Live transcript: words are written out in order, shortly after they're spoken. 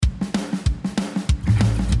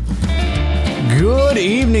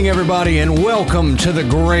evening, everybody, and welcome to the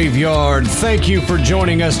Graveyard. Thank you for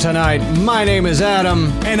joining us tonight. My name is Adam.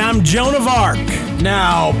 And I'm Joan of Arc.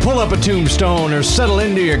 Now, pull up a tombstone or settle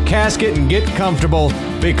into your casket and get comfortable,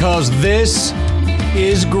 because this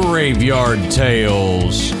is Graveyard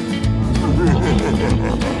Tales.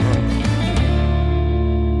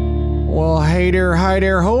 Well, hey there, hi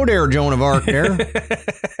there, ho there, Joan of Arc there.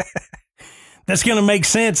 That's going to make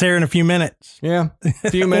sense here in a few minutes. Yeah,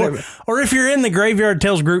 a few minutes. or if you're in the Graveyard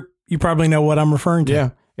Tales group, you probably know what I'm referring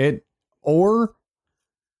to. Yeah, or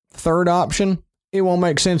third option, it won't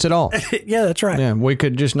make sense at all. Yeah, that's right. Yeah, we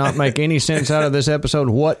could just not make any sense out of this episode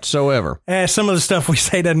whatsoever. Some of the stuff we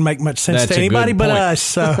say doesn't make much sense to anybody but us.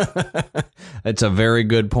 So. That's a very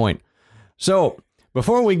good point. So,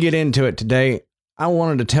 before we get into it today, I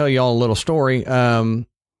wanted to tell y'all a little story.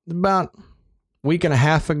 About week and a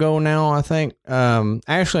half ago now, I think,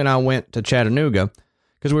 Ashley and I went to Chattanooga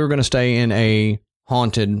because we were going to stay in a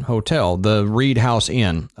haunted hotel, the Reed House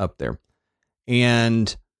Inn up there.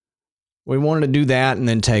 And we wanted to do that and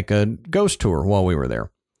then take a ghost tour while we were there.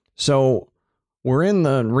 So we're in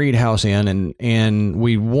the Reed House Inn, and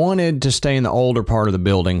we wanted to stay in the older part of the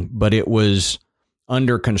building, but it was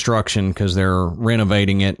under construction because they're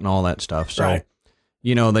renovating it and all that stuff. So, right.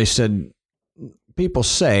 You know, they said, people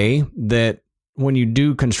say that when you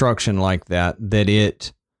do construction like that, that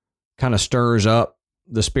it kind of stirs up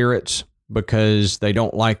the spirits because they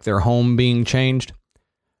don't like their home being changed.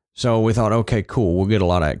 So we thought, okay, cool, we'll get a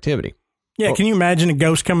lot of activity. Yeah, well, can you imagine a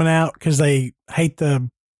ghost coming out because they hate the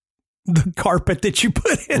carpet that you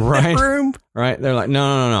put in the room? Right. They're like,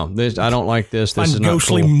 no. This, I don't like this. This is not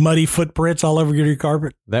ghostly, cool. Muddy footprints all over your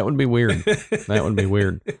carpet. That would be weird. That would be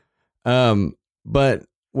weird. But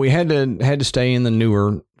we had to stay in the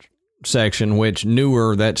newer section, which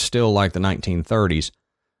newer, that's still like the 1930s.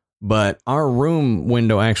 But our room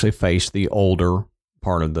window actually faced the older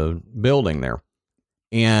part of the building there.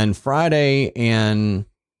 And Friday and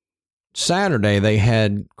Saturday, they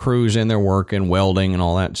had crews in there working, welding and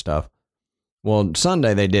all that stuff. Well,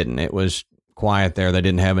 Sunday they didn't. It was quiet there. They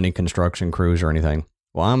didn't have any construction crews or anything.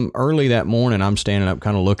 Well, I'm early that morning. I'm standing up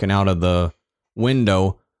kind of looking out of the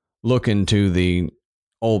window, looking to the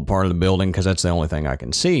old part of the building because that's the only thing I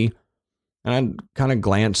can see. And I kind of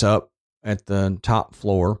glance up at the top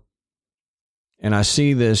floor, and I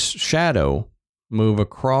see this shadow move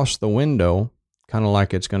across the window, kind of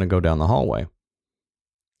like it's going to go down the hallway.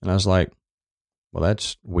 And I was like, well,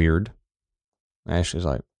 that's weird. Ashley's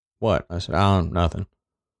like, what? I said, oh, nothing.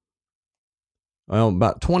 Well,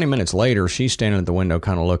 about 20 minutes later, she's standing at the window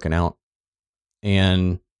kind of looking out,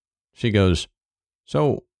 and she goes,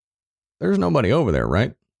 so there's nobody over there, right?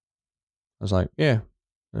 I was like, yeah,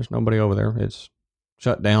 there's nobody over there. It's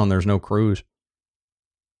shut down. There's no crews.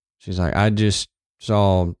 She's like, I just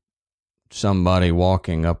saw somebody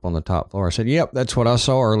walking up on the top floor. I said, yep, that's what I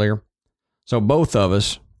saw earlier. So both of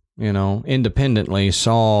us, you know, independently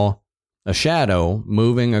saw a shadow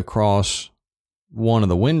moving across one of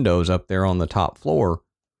the windows up there on the top floor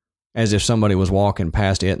as if somebody was walking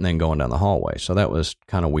past it and then going down the hallway. So that was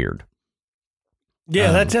kind of weird.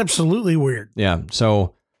 Yeah, that's absolutely weird. Yeah.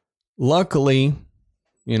 So luckily,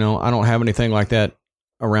 you know, I don't have anything like that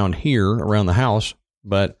around here, around the house,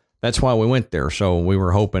 but that's why we went there. So we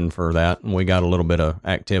were hoping for that, and we got a little bit of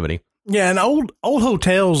activity. Yeah, and old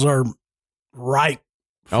hotels are ripe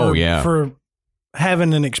for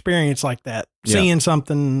having an experience like that, seeing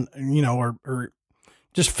something, you know, or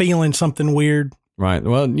just feeling something weird. Right.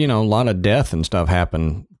 Well, you know, a lot of death and stuff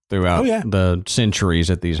happen throughout the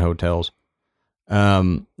centuries at these hotels.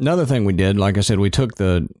 Another thing we did, like I said, we took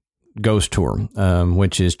the ghost tour,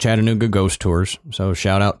 which is Chattanooga Ghost Tours. So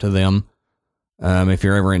shout out to them. If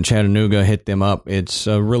you're ever in Chattanooga, hit them up. It's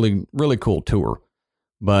a really, really cool tour.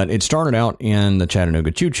 But it started out in the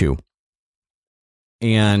Chattanooga Choo Choo.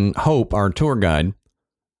 And Hope, our tour guide,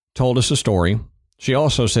 told us a story. She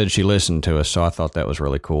also said she listened to us, so I thought that was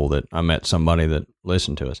really cool that I met somebody that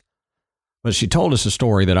listened to us. But she told us a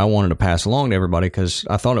story that I wanted to pass along to everybody because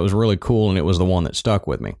I thought it was really cool, and it was the one that stuck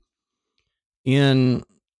with me. In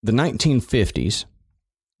the 1950s,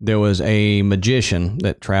 there was a magician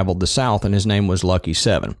that traveled the South, and his name was Lucky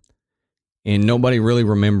Seven. And nobody really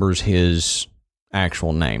remembers his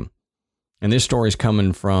actual name. And this story is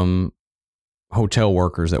coming from hotel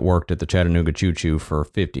workers that worked at the Chattanooga Choo Choo for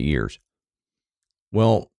 50 years.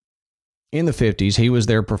 Well, in the 50s, he was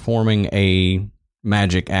there performing a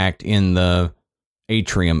magic act in the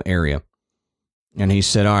atrium area. And he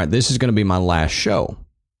said, all right, this is going to be my last show.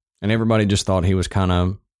 And everybody just thought he was kind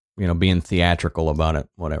of, you know, being theatrical about it,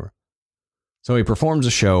 whatever. So he performs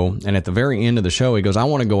a show, and at the very end of the show, he goes, I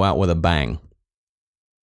want to go out with a bang.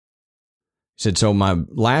 He said, so my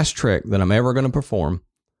last trick that I'm ever going to perform,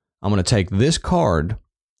 I'm going to take this card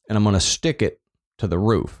and I'm going to stick it to the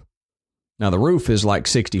roof. Now, the roof is like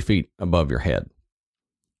 60 feet above your head.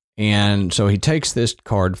 And so he takes this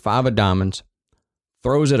card, 5 of diamonds,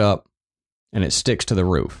 throws it up, and it sticks to the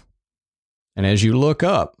roof. And as you look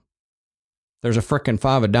up, there's a frickin'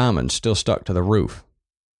 5 of diamonds still stuck to the roof,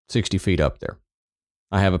 60 feet up there.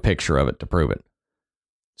 I have a picture of it to prove it.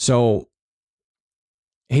 So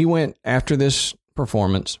he went, after this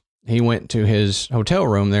performance, he went to his hotel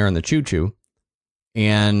room there in the Choo Choo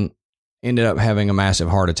and ended up having a massive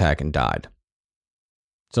heart attack and died.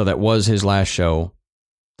 So that was his last show.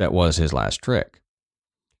 That was his last trick.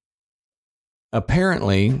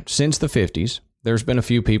 Apparently, since the 50s, there's been a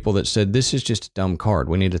few people that said, this is just a dumb card.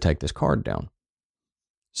 We need to take this card down.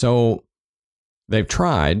 So they've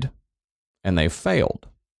tried and they've failed.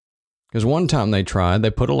 Because one time they tried,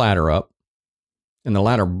 they put a ladder up and the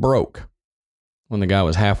ladder broke when the guy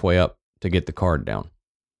was halfway up to get the card down.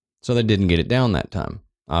 So they didn't get it down that time.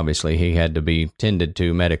 Obviously, he had to be tended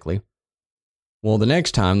to medically. Well, the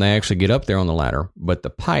next time they actually get up there on the ladder, but the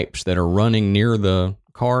pipes that are running near the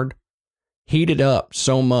card heated up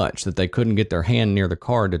so much that they couldn't get their hand near the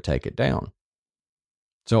card to take it down.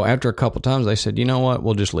 So after a couple times, they said, you know what,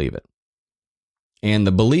 we'll just leave it. And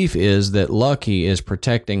the belief is that Lucky is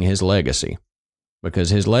protecting his legacy because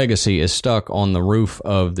his legacy is stuck on the roof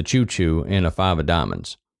of the Choo Choo in a 5 of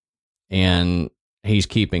diamonds. And he's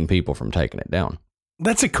keeping people from taking it down.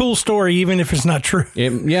 That's a cool story, even if it's not true.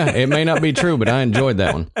 It may not be true, but I enjoyed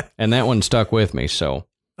that one. And that one stuck with me, so.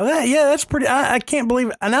 That's pretty, I can't believe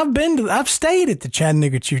it. And I've stayed at the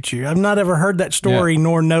Chattanooga Choo Choo. I've not ever heard that story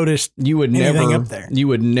nor noticed anything up there. You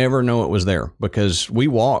would never know it was there because we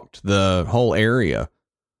walked the whole area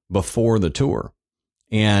before the tour.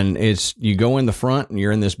 And you go in the front and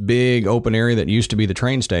you're in this big open area that used to be the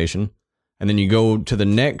train station. And then you go to the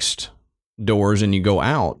next doors and you go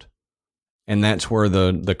out. And that's where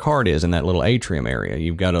the card is in that little atrium area.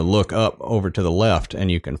 You've got to look up over to the left and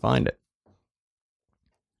you can find it.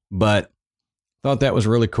 But thought that was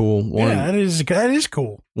really cool. That is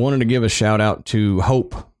cool. Wanted to give a shout out to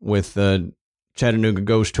Hope with the Chattanooga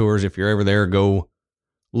Ghost Tours. If you're ever there, go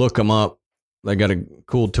look them up. They got a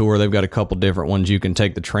cool tour. They've got a couple different ones. You can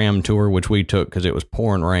take the tram tour, which we took because it was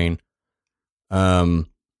pouring rain. And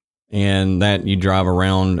that you drive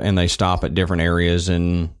around and they stop at different areas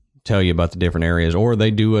and tell you about the different areas, or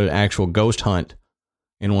they do an actual ghost hunt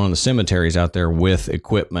in one of the cemeteries out there with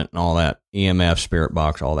equipment and all that, EMF, spirit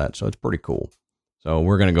box, all that. So it's pretty cool. So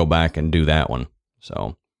we're going to go back and do that one.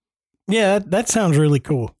 So yeah, that sounds really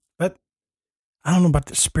cool. But I don't know about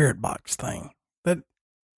the spirit box thing, but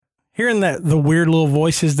hearing the weird little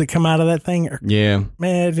voices that come out of that thing,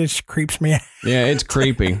 man, it just creeps me out. Yeah, it's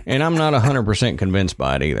creepy. And I'm not 100% convinced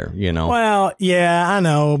by it either, you know? Well, yeah, I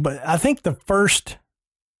know, but I think the first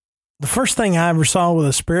thing I ever saw with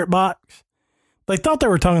a spirit box, they thought they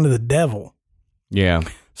were talking to the devil. Yeah.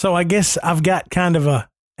 So I guess I've got kind of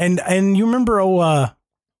and you remember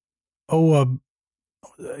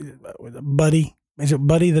Buddy? Is it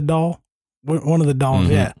Buddy the doll? One of the dolls,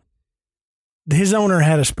 mm-hmm. Yeah. His owner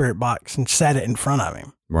had a spirit box and sat it in front of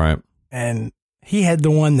him. Right. And he had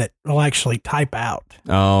the one that will actually type out.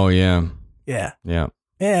 Oh, yeah. Yeah. Yeah.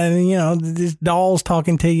 Yeah, and, you know, this doll's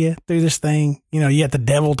talking to you through this thing. You know, you got the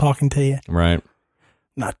devil talking to you. Right.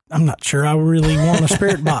 I'm not sure I really want a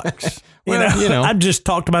spirit box. You know, I just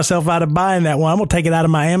talked myself out of buying that one. I'm going to take it out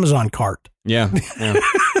of my Amazon cart. Yeah.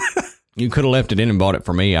 You could have left it in and bought it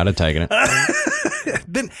for me. I'd have taken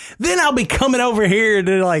it. Then I'll be coming over here and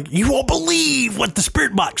they're like, you won't believe what the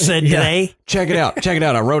spirit box said today. Check it out.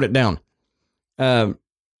 I wrote it down.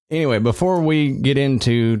 Anyway, before we get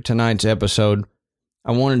into tonight's episode,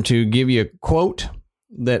 I wanted to give you a quote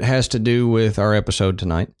that has to do with our episode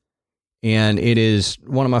tonight. And it is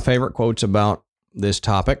one of my favorite quotes about this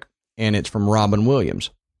topic, and it's from Robin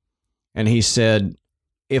Williams. And he said,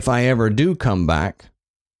 if I ever do come back,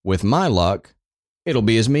 with my luck, it'll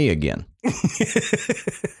be as me again.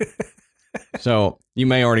 So you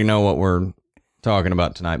may already know what we're talking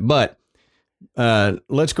about tonight. But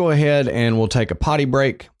let's go ahead and we'll take a potty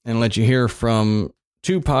break and let you hear from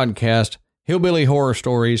two podcasts, Hillbilly Horror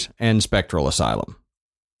Stories and Spectral Asylum.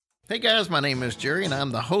 Hey guys, my name is Jerry and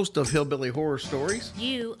I'm the host of Hillbilly Horror Stories.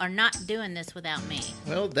 You are not doing this without me.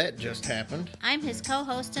 Well, that just happened. I'm his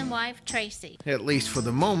co-host and wife, Tracy. At least for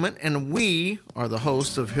the moment, and we are the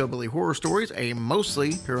hosts of Hillbilly Horror Stories, a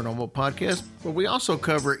mostly paranormal podcast, but we also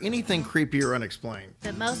cover anything creepy or unexplained.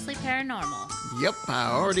 But mostly paranormal. Yep,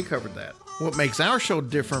 I already covered that. What makes our show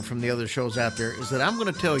different from the other shows out there is that I'm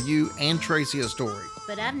going to tell you and Tracy a story.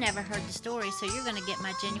 But I've never heard the story, so you're going to get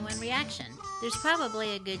my genuine reaction. There's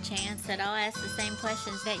probably a good chance that I'll ask the same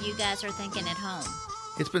questions that you guys are thinking at home.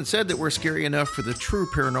 It's been said that we're scary enough for the true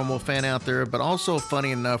paranormal fan out there, but also funny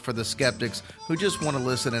enough for the skeptics who just want to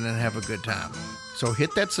listen in and have a good time. So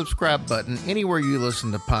hit that subscribe button anywhere you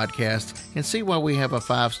listen to podcasts and see why we have a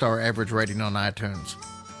 5-star average rating on iTunes.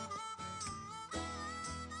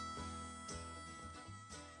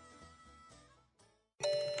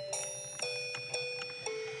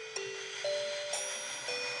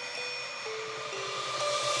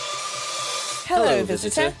 Hello,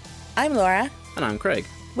 visitor. I'm Laura. And I'm Craig.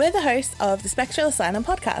 We're the hosts of the Spectral Asylum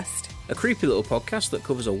podcast, a creepy little podcast that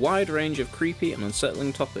covers a wide range of creepy and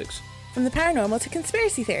unsettling topics. From the paranormal to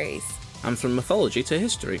conspiracy theories. And from mythology to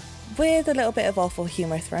history. With a little bit of awful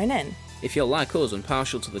humour thrown in. If you're like us and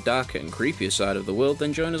partial to the darker and creepier side of the world,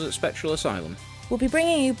 then join us at Spectral Asylum. We'll be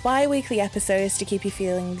bringing you bi-weekly episodes to keep you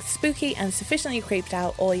feeling spooky and sufficiently creeped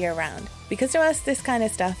out all year round. Because to us, this kind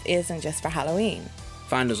of stuff isn't just for Halloween.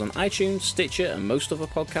 Find us on iTunes, Stitcher, and most other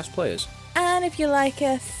podcast players. And if you like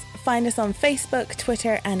us, find us on Facebook,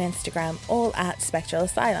 Twitter, and Instagram, all at Spectral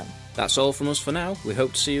Asylum. That's all from us for now. We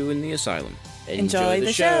hope to see you in the asylum. Enjoy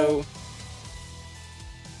the show.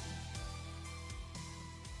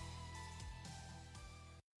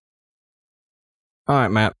 All right,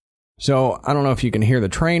 Matt. So I don't know if you can hear the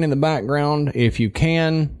train in the background. If you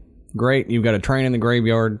can, great. You've got a train in the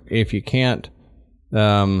graveyard. If you can't,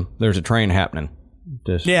 there's a train happening.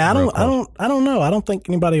 I don't know. I don't think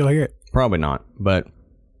anybody will hear it. Probably not, but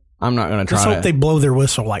I'm not going to try. Just hope they blow their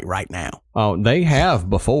whistle like right now. Oh, they have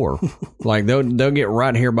before. Like they'll get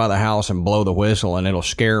right here by the house and blow the whistle, and it'll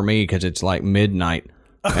scare me because it's like midnight,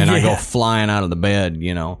 and I go flying out of the bed.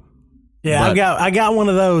 Yeah, but I got one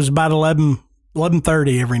of those about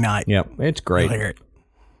 11:30 every night. Yep, it's great. You'll hear it.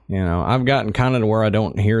 I've gotten kind of to where I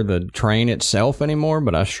don't hear the train itself anymore,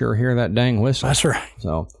 but I sure hear that dang whistle. That's right.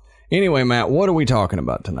 So. Anyway, Matt, what are we talking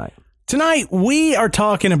about tonight? Tonight we are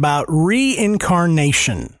talking about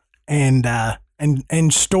reincarnation and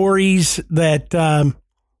stories that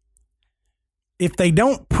if they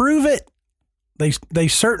don't prove it, they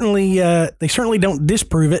certainly don't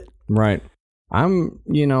disprove it. Right. I'm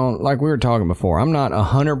like we were talking before, I'm not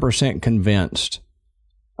 100% convinced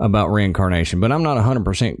about reincarnation, but I'm not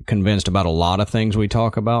 100% convinced about a lot of things we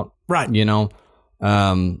talk about. Right.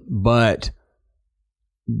 But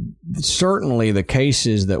certainly the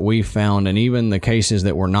cases that we found, and even the cases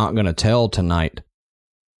that we're not going to tell tonight,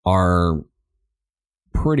 are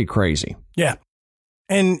pretty crazy. Yeah.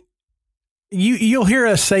 And you'll hear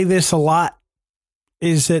us say this a lot,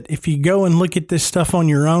 is that if you go and look at this stuff on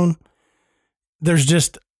your own, there's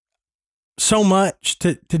just so much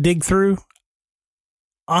to dig through.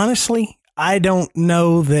 Honestly, I don't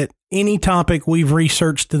know that any topic we've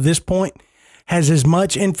researched to this point has as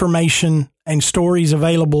much information and stories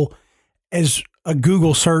available as a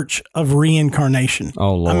Google search of reincarnation.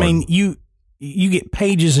 Oh, Lord. I mean, you get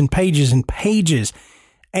pages and pages and pages.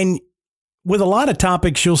 And with a lot of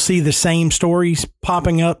topics, you'll see the same stories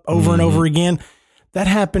popping up over and over again. That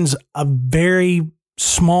happens a very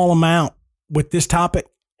small amount with this topic,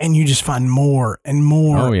 and you just find more and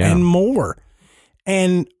more and more.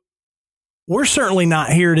 And we're certainly not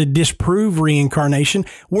here to disprove reincarnation.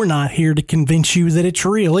 We're not here to convince you that it's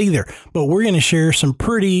real either. But we're going to share some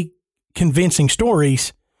pretty convincing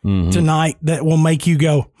stories tonight that will make you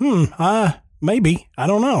go, maybe. I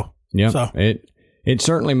don't know. Yeah, so it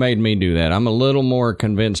certainly made me do that. I'm a little more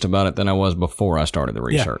convinced about it than I was before I started the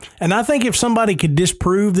research. Yeah. And I think if somebody could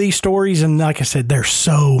disprove these stories, and like I said, there's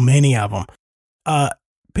so many of them,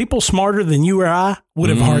 people smarter than you or I would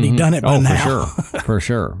have already done it by now. For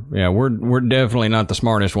sure. Yeah, we're definitely not the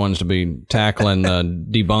smartest ones to be tackling the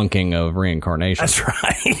debunking of reincarnation. That's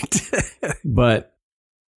right. But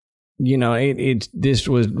this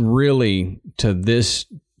was really to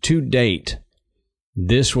date.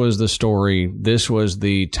 This was the story. This was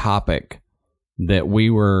the topic that we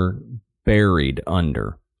were buried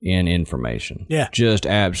under in information. Yeah, just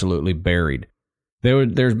absolutely buried.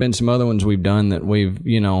 There's been some other ones we've done that we've,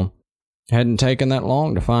 hadn't taken that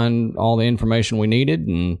long to find all the information we needed,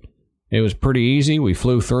 and it was pretty easy. We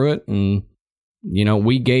flew through it, and,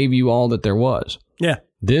 we gave you all that there was. Yeah.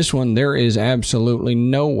 This one, there is absolutely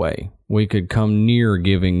no way we could come near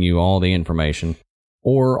giving you all the information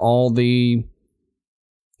or all the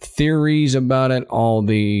theories about it, all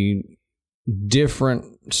the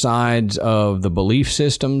different sides of the belief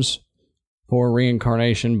systems for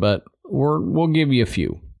reincarnation, but we'll give you a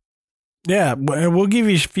few. Yeah, we'll give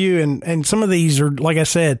you a few, and some of these are, like I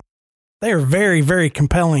said, they are very, very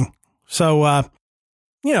compelling So,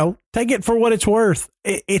 take it for what it's worth.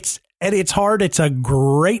 It's at its heart, it's a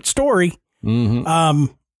great story. Mm-hmm.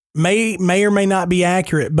 May or may not be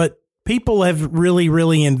accurate, but people have really,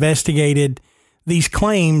 really investigated these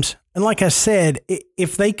claims. And like I said,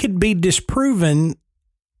 if they could be disproven,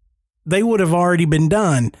 they would have already been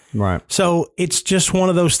done. Right. So it's just one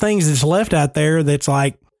of those things that's left out there that's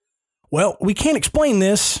like, well, we can't explain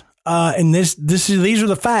this. And these are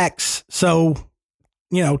the facts. So,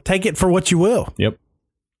 take it for what you will. Yep.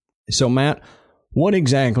 So, Matt, what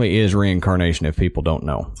exactly is reincarnation if people don't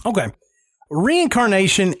know? Okay.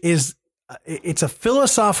 Reincarnation it's a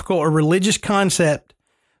philosophical or religious concept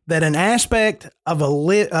that an aspect of a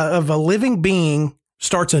living being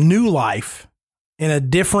starts a new life in a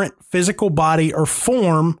different physical body or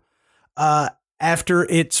form after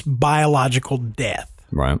its biological death.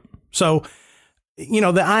 Right. So,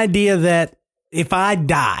 the idea that if I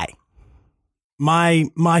die,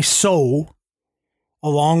 my soul,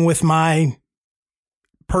 along with my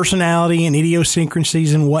personality and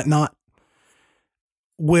idiosyncrasies and whatnot,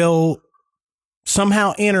 will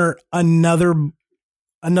somehow enter another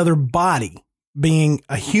body, being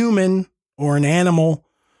a human or an animal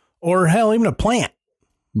or hell, even a plant.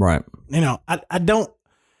 Right. I don't,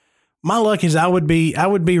 my luck is I would be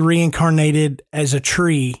reincarnated as a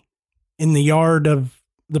tree in the yard of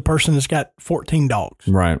the person that's got 14 dogs.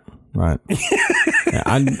 Right. Yeah,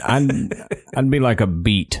 I'd be like a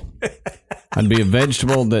beet. I'd be a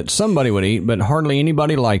vegetable that somebody would eat, but hardly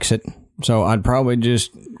anybody likes it. So I'd probably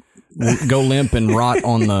just go limp and rot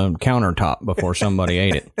on the countertop before somebody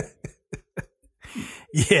ate it.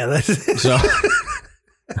 Yeah, that's so.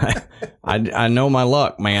 I know my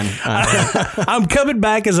luck, man. I'm coming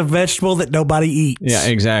back as a vegetable that nobody eats. Yeah,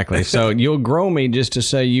 exactly. So you'll grow me just to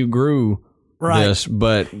say you grew this,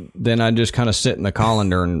 but then I just kind of sit in the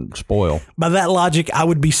colander and spoil. By that logic, I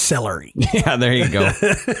would be celery. Yeah, there you go.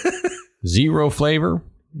 Zero flavor.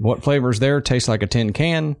 What flavor's there? Tastes like a tin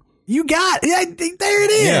can. You got it. There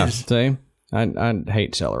it is. Yeah, see? I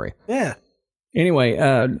hate celery. Yeah.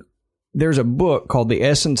 Anyway, there's a book called The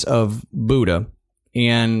Essence of Buddha,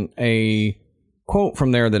 and a quote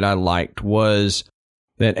from there that I liked was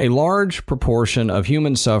that a large proportion of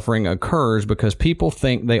human suffering occurs because people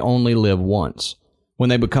think they only live once. When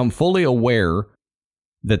they become fully aware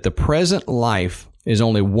that the present life is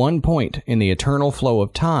only one point in the eternal flow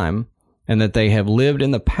of time, and that they have lived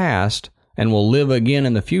in the past and will live again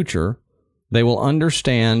in the future, they will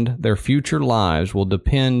understand their future lives will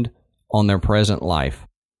depend on their present life,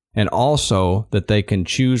 and also that they can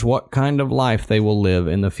choose what kind of life they will live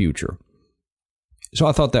in the future. So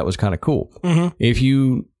I thought that was kind of cool. Mm-hmm. If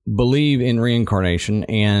you believe in reincarnation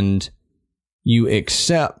and you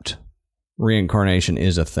accept reincarnation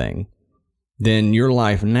is a thing, then your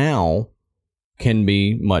life now can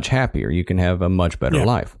be much happier. You can have a much better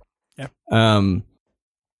life. Yeah.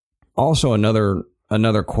 Also,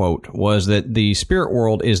 another quote was that the spirit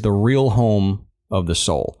world is the real home of the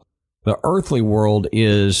soul. The earthly world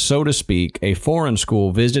is, so to speak, a foreign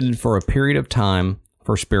school visited for a period of time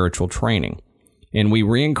for spiritual training. And we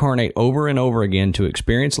reincarnate over and over again to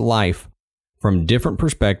experience life from different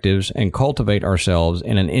perspectives and cultivate ourselves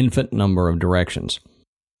in an infinite number of directions.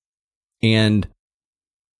 And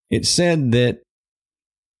it said that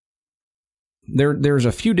there's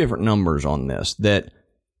a few different numbers on this, that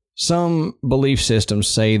some belief systems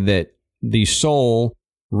say that the soul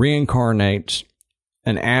reincarnates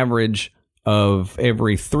an average of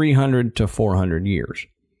every 300 to 400 years.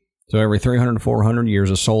 So every 300 to 400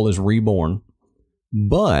 years, a soul is reborn.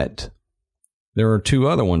 But there are two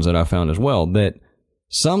other ones that I found as well, that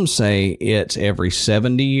some say it's every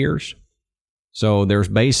 70 years. So there's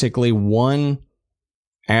basically one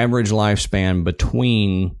average lifespan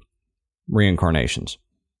between reincarnations.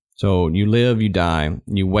 So you live, you die,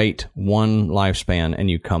 you wait one lifespan, and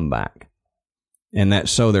you come back. And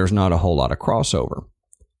that's so there's not a whole lot of crossover.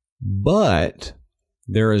 But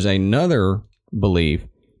there is another belief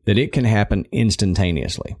that it can happen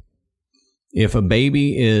instantaneously. If a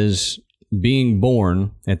baby is being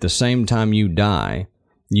born at the same time you die,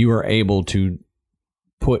 you are able to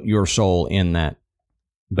put your soul in that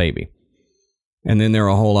baby. And then there are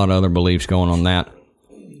a whole lot of other beliefs going on that,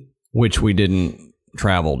 which we didn't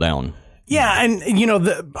travel down. Yeah, and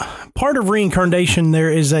the part of reincarnation,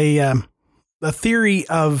 there is a theory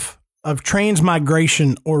of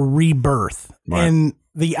transmigration or rebirth. Right. And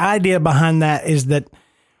the idea behind that is that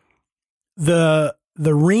the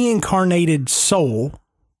reincarnated soul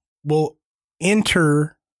will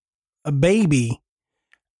enter a baby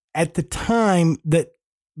at the time that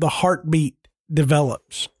the heartbeat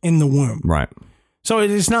develops in the womb. Right. So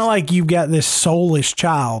it's not like you've got this soulless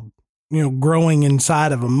child, growing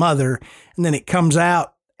inside of a mother, and then it comes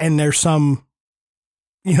out and there's some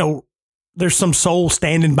soul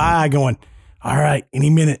standing by going, all right, any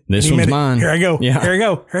minute. This one's mine. Here I go. Yeah. Here I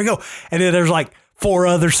go. And then there's like 4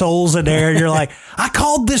 other souls in there. And you're like, I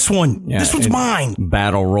called this one. Yeah, this one's mine.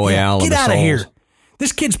 Battle royale. Get out of here.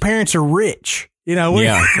 This kid's parents are rich. Yeah,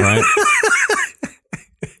 right.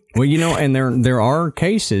 Well, and there are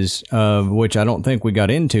cases of, which I don't think we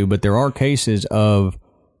got into, but there are cases of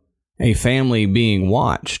a family being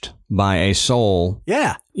watched by a soul.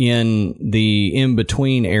 Yeah. In the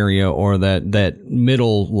in-between area, or that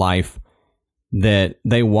middle life, that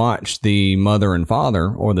they watch the mother and father,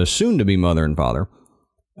 or the soon-to-be mother and father,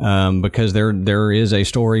 because there is a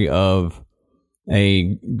story of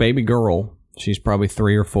a baby girl. She's probably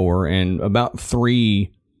 3 or 4, and about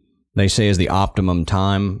 3, they say, is the optimum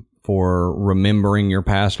time for remembering your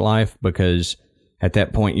past life, because at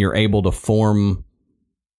that point you're able to form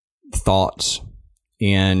thoughts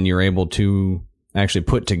and you're able to actually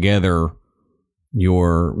put together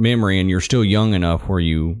your memory, and you're still young enough where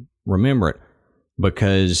you remember it.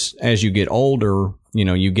 Because as you get older,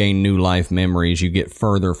 you gain new life memories, you get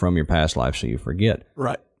further from your past life, so you forget.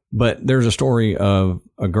 Right. But there's a story of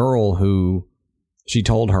a girl who, she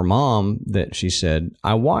told her mom that, she said,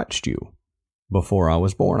 I watched you before I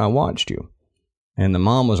was born. I watched you. And the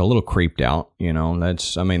mom was a little creeped out. That's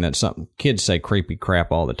something, kids say creepy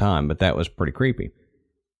crap all the time, but that was pretty creepy.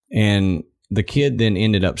 And the kid then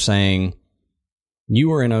ended up saying, you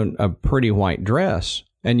were in a pretty white dress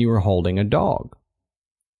and you were holding a dog.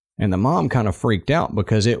 And the mom kind of freaked out,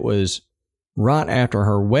 because it was right after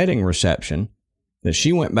her wedding reception that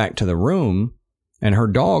she went back to the room and her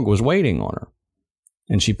dog was waiting on her.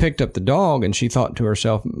 And she picked up the dog and she thought to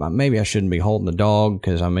herself, maybe I shouldn't be holding the dog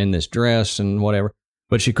because I'm in this dress and whatever.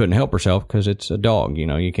 But she couldn't help herself because it's a dog.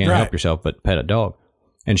 You can't help yourself but pet a dog.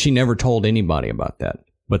 And she never told anybody about that.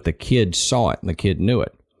 But the kid saw it and the kid knew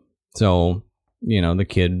it. So, the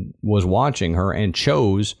kid was watching her and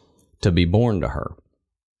chose to be born to her.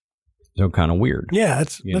 So kind of weird. Yeah,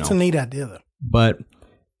 that's a neat idea, though. But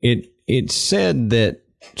it said that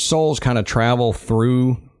souls kind of travel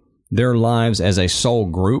through their lives as a soul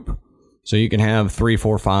group. So you can have 3,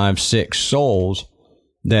 4, 5, 6 souls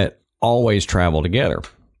that always travel together.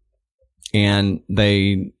 And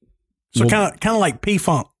they... So kind of like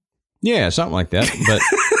P-Funk. Yeah, something like that.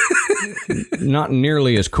 But not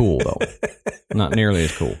nearly as cool, though. Not nearly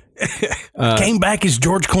as cool. Came back as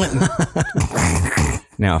George Clinton.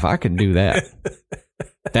 Now, if I could do that,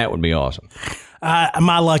 that would be awesome.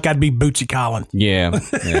 My luck, I'd be Bootsy Collins. Yeah.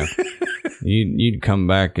 You'd come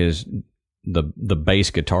back as the bass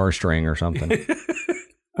guitar string or something.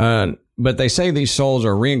 But they say these souls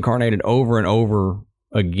are reincarnated over and over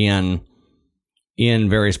again in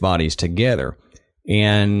various bodies together.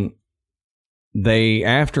 And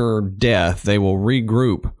after death, they will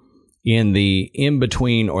regroup in the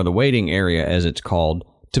in-between, or the waiting area, as it's called,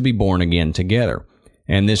 to be born again together.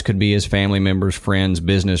 And this could be as family members, friends,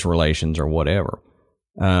 business relations, or whatever.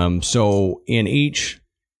 So in each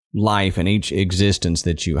life and each existence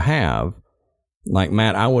that you have, like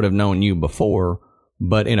Matt, I would have known you before,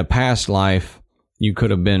 but in a past life, you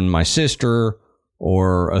could have been my sister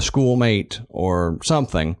or a schoolmate or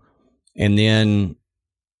something. And then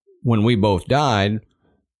when we both died,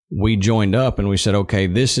 we joined up and we said, okay,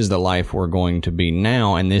 this is the life we're going to be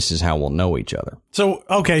now, and this is how we'll know each other. So,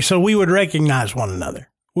 okay, so we would recognize one another.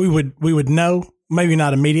 We would know, maybe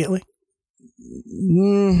not immediately.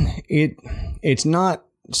 It's not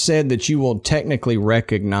said that you will technically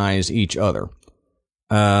recognize each other.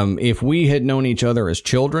 If we had known each other as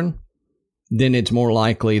children, then it's more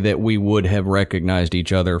likely that we would have recognized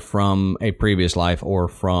each other from a previous life or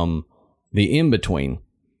from the in-between.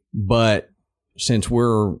 But since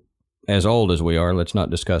we're as old as we are, let's not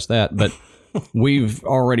discuss that, but we've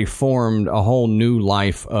already formed a whole new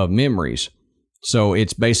life of memories. So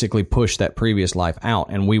it's basically pushed that previous life out,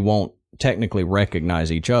 and we won't technically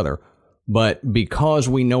recognize each other. But because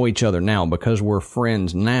we know each other now, because we're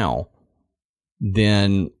friends now,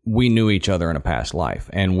 then we knew each other in a past life,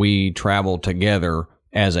 and we travel together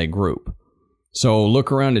as a group. So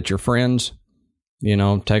look around at your friends,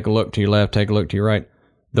 take a look to your left, take a look to your right.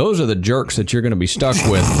 Those are the jerks that you're going to be stuck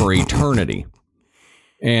with for eternity.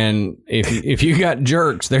 And if you got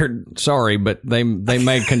jerks, they're sorry, but they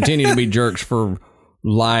may continue to be jerks for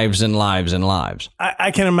lives and lives and lives.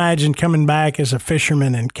 I can imagine coming back as a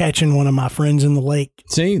fisherman and catching one of my friends in the lake.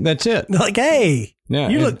 See, that's it. Like, hey,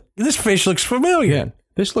 this fish looks familiar. Yeah,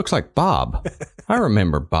 this looks like Bob. I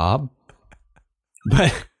remember Bob.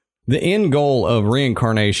 But the end goal of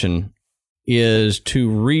reincarnation is to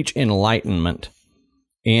reach enlightenment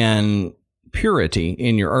and purity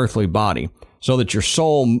in your earthly body so that your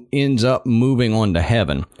soul ends up moving on to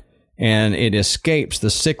heaven and it escapes the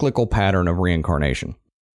cyclical pattern of reincarnation.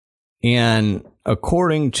 And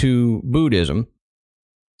according to Buddhism,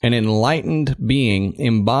 an enlightened being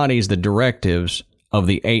embodies the directives of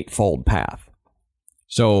the Eightfold Path.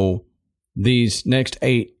 So these next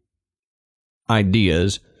 8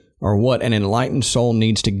 ideas are what an enlightened soul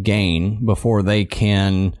needs to gain before they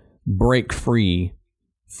can break free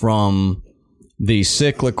from the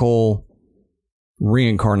cyclical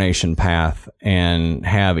reincarnation path and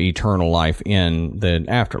have eternal life in the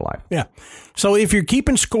afterlife. Yeah. So if you're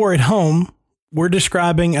keeping score at home, we're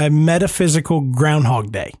describing a metaphysical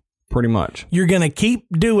Groundhog Day. Pretty much. You're going to keep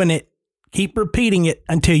doing it, keep repeating it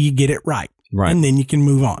until you get it right. Right. And then you can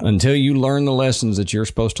move on. Until you learn the lessons that you're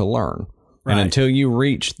supposed to learn. Right. And until you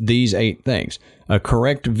reach these 8 things: a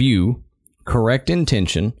correct view, correct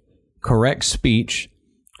intention, correct speech,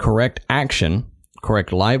 correct action,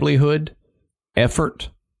 correct livelihood, effort,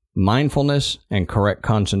 mindfulness, and correct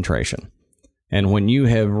concentration. And when you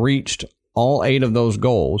have reached all 8 of those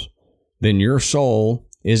goals, then your soul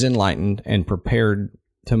is enlightened and prepared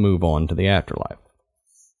to move on to the afterlife.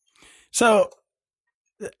 So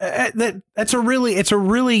it's a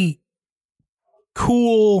really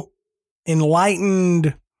cool,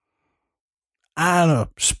 enlightened, I don't know,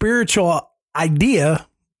 spiritual idea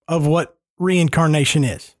of what reincarnation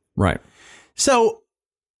is. Right. So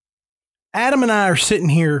Adam and I are sitting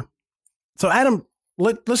here. So Adam,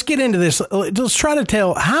 let's get into this. Let's try to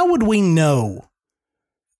tell, how would we know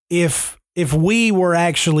if we were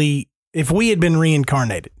actually, if we had been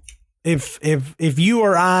reincarnated, if you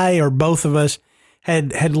or I or both of us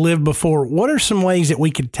had lived before, what are some ways that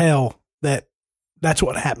we could tell that that's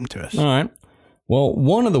what happened to us? All right. Well,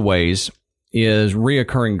 one of the ways is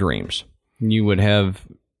reoccurring dreams. You would have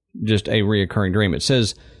just a reoccurring dream. It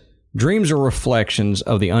says dreams are reflections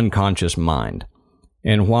of the unconscious mind.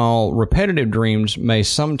 And while repetitive dreams may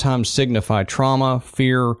sometimes signify trauma,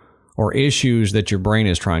 fear, or issues that your brain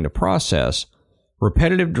is trying to process,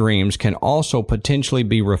 repetitive dreams can also potentially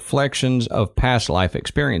be reflections of past life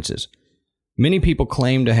experiences. Many people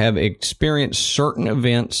claim to have experienced certain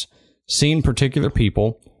events, seen particular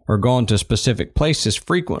people, or gone to specific places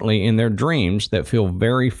frequently in their dreams that feel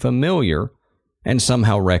very familiar and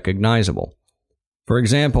somehow recognizable. For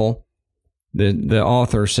example, the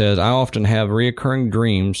author says, I often have recurring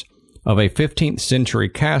dreams of a 15th century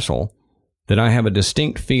castle that I have a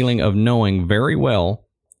distinct feeling of knowing very well,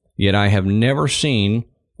 yet I have never seen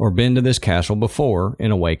or been to this castle before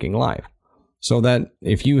in a waking life. So that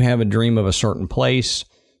if you have a dream of a certain place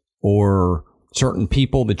or certain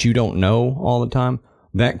people that you don't know all the time,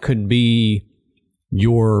 that could be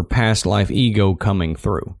your past life ego coming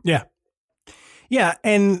through. Yeah. Yeah.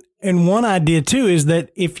 And one idea too is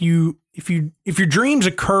that if your dreams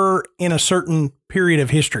occur in a certain period of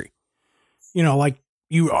history, you know, like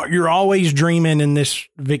you're always dreaming in this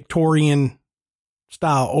Victorian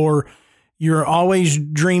style, or you're always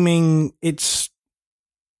dreaming it's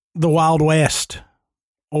the Wild West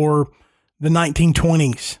or the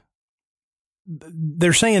 1920s.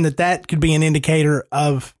 They're saying that could be an indicator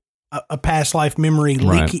of a past life memory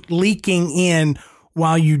leaking in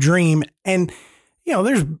while you dream. And, you know,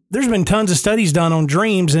 there's been tons of studies done on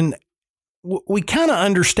dreams, and we kind of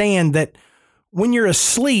understand that when you're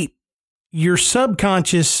asleep, your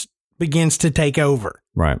subconscious begins to take over.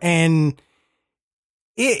 Right. And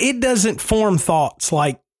it doesn't form thoughts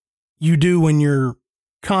like you do when you're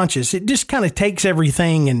conscious. It just kind of takes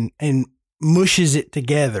everything and mushes it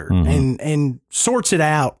together, mm-hmm. and sorts it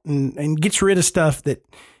out and gets rid of stuff that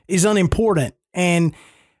is unimportant. And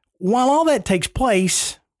while all that takes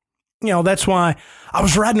place, you know, that's why I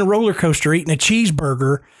was riding a roller coaster eating a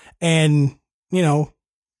cheeseburger, and, you know,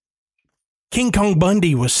 King Kong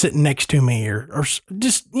Bundy was sitting next to me, or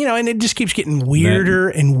just, you know, and it just keeps getting weirder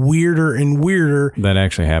and weirder and weirder. That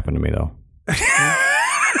actually happened to me, though.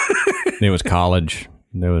 It was college.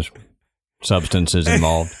 There was substances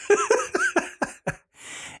involved.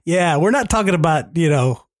 Yeah, we're not talking about, you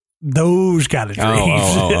know, those kind of dreams.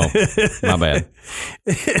 Oh. My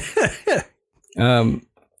bad.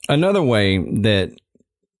 Another way that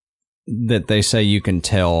they say you can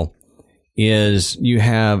tell is you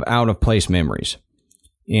have out-of-place memories.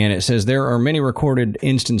 And it says there are many recorded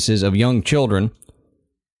instances of young children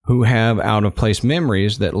who have out-of-place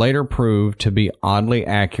memories that later prove to be oddly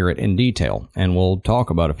accurate in detail. And we'll talk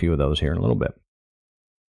about a few of those here in a little bit.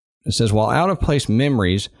 It says, while out-of-place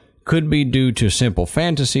memories could be due to simple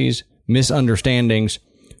fantasies, misunderstandings,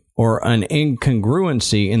 or an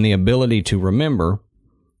incongruency in the ability to remember,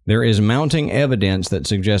 there is mounting evidence that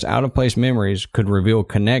suggests out-of-place memories could reveal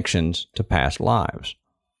connections to past lives.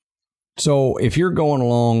 So if you're going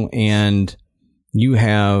along and you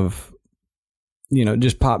have,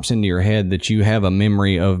 just pops into your head that you have a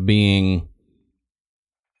memory of being,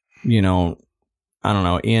 in the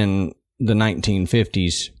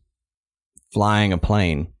 1950s flying a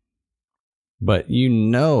plane, but you've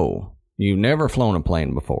never flown a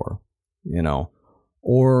plane before,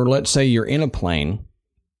 or let's say you're in a plane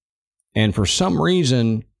and for some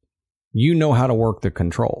reason you know how to work the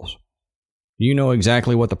controls. You know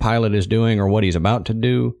exactly what the pilot is doing or what he's about to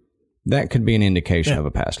do. That could be an indication of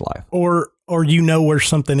a past life. Or you know where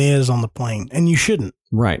something is on the plane and you shouldn't.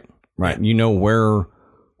 Right. You know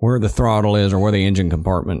where the throttle is or where the engine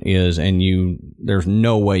compartment is, and there's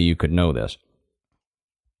no way you could know this.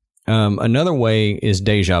 Another way is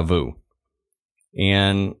deja vu.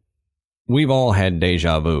 And we've all had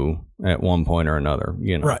deja vu at one point or another,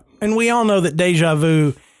 Right. And we all know that deja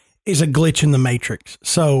vu is a glitch in the Matrix.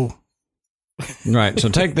 So right. So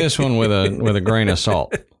take this one with a grain of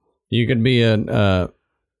salt. You could be a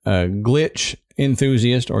glitch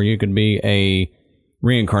enthusiast, or you could be a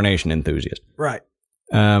reincarnation enthusiast. Right.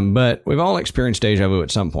 But we've all experienced deja vu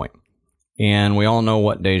at some point, and we all know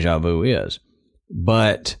what deja vu is.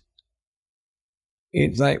 But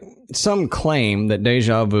it's like some claim that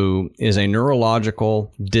deja vu is a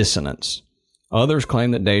neurological dissonance. Others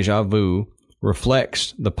claim that deja vu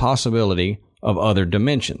reflects the possibility of other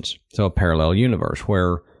dimensions. So a parallel universe,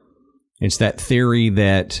 where it's that theory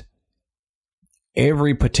that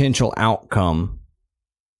every potential outcome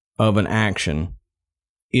of an action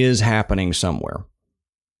is happening somewhere.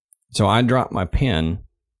 So I drop my pen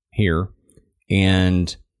here,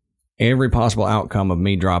 and every possible outcome of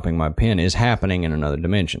me dropping my pen is happening in another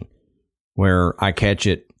dimension. Where I catch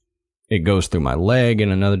it, it goes through my leg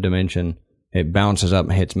in another dimension. It bounces up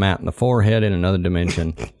and hits Matt in the forehead in another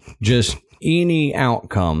dimension. Just any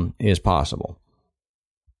outcome is possible.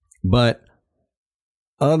 But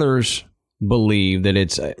others believe that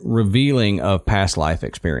it's revealing of past life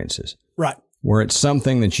experiences. Right. Where it's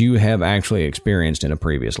something that you have actually experienced in a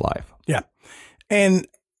previous life. Yeah. And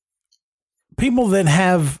people that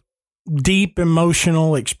have deep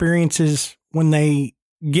emotional experiences when they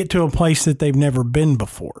get to a place that they've never been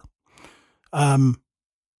before,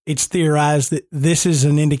 it's theorized that this is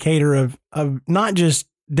an indicator of not just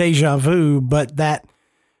deja vu, but that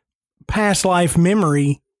past life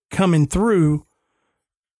memory coming through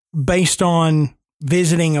based on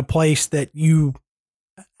visiting a place that you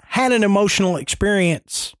had an emotional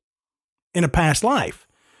experience in a past life.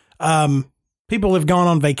 People have gone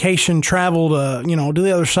on vacation, traveled, to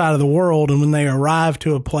the other side of the world. And when they arrive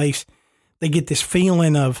to a place, they get this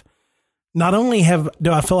feeling of not only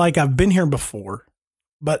do I feel like I've been here before,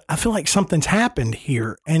 but I feel like something's happened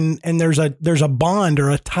here, and there's a bond or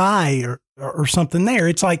a tie or something there.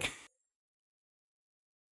 It's like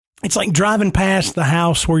driving past the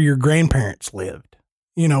house where your grandparents lived.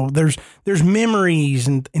 There's memories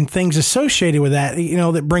and things associated with that,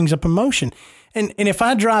 that brings up emotion. And if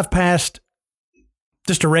I drive past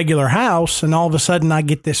just a regular house and all of a sudden I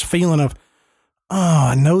get this feeling of, oh,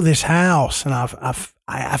 I know this house, and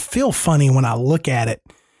I feel funny when I look at it.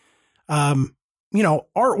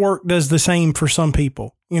 Artwork does the same for some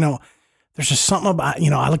people. There's just something about,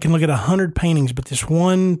 I can look at 100 paintings, but this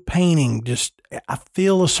one painting, I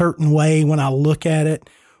feel a certain way when I look at it,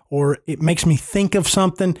 or it makes me think of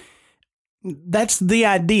something. That's the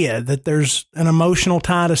idea, that there's an emotional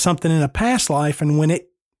tie to something in a past life. And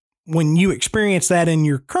when you experience that in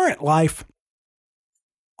your current life,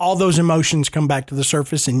 all those emotions come back to the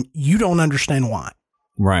surface and you don't understand why.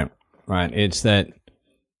 Right. It's that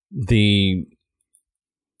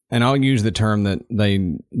and I'll use the term that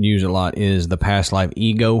they use a lot, is the past life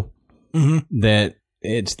ego. Mm-hmm. That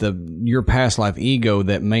it's your past life ego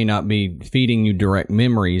that may not be feeding you direct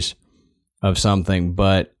memories of something,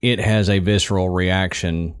 but it has a visceral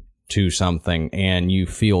reaction to something and you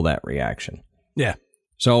feel that reaction. Yeah.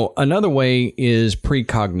 So another way is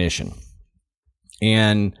precognition.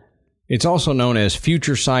 And it's also known as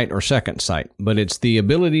future sight or second sight, but it's the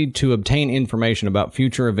ability to obtain information about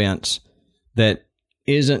future events that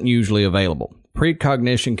isn't usually available.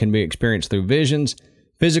 Precognition can be experienced through visions,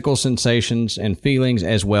 physical sensations, and feelings,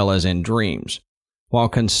 as well as in dreams. While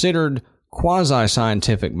considered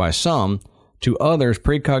quasi-scientific by some, to others,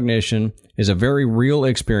 precognition is a very real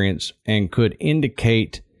experience and could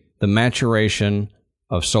indicate the maturation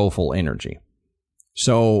of soulful energy.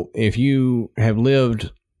 So if you have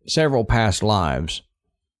lived several past lives,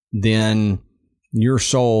 then your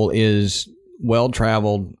soul is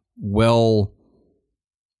well-traveled,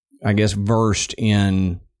 versed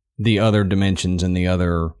in the other dimensions and the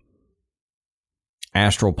other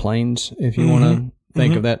astral planes, if you want to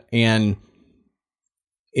think of that. And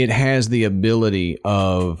it has the ability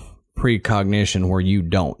of precognition where you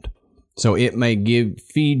don't. So it may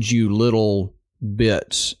feed you little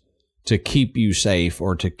bits to keep you safe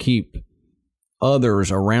or to keep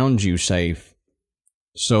others around you safe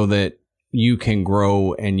so that you can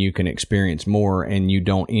grow and you can experience more and you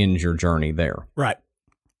don't end your journey there. Right.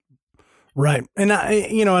 Right. And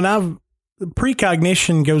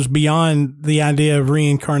precognition goes beyond the idea of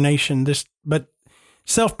reincarnation. But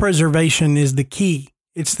self-preservation is the key.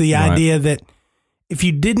 It's the idea that if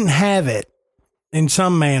you didn't have it in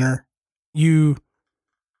some manner, you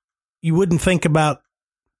wouldn't think about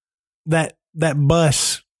that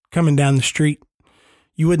bus coming down the street.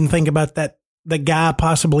 You wouldn't think about the guy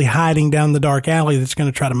possibly hiding down the dark alley that's going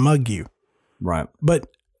to try to mug you. Right. But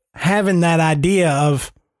having that idea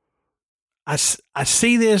of, I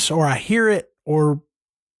see this or I hear it or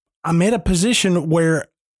I'm in a position where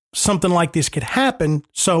something like this could happen,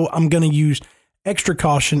 so I'm going to use extra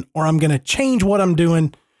caution or I'm going to change what I'm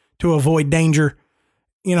doing to avoid danger.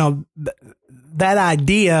 That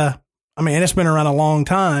idea, I mean, it's been around a long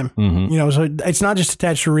time, so it's not just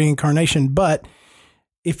attached to reincarnation, but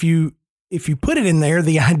if you put it in there,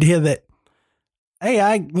 the idea that, hey,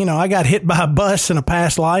 I got hit by a bus in a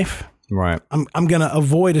past life. Right. I'm going to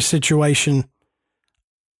avoid a situation,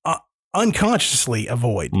 unconsciously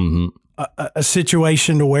avoid a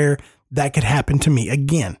situation to where that could happen to me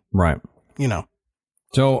again. Right.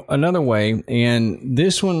 So another way, and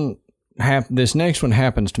this next one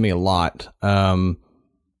happens to me a lot. And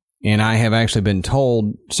I have actually been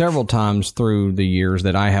told several times through the years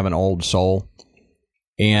that I have an old soul.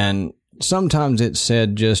 And sometimes it's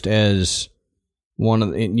said just as one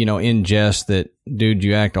of the, in jest that, dude,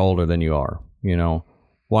 you act older than you are.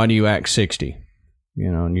 Why do you act 60?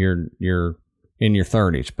 And you're in your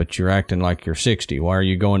 30s, but you're acting like you're 60. Why are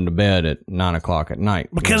you going to bed at 9 o'clock at night?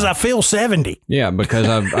 Because I feel 70. Yeah, because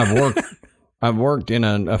I've worked in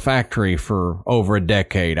a factory for over a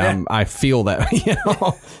decade. Yeah. I feel that,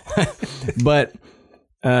 But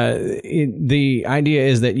the idea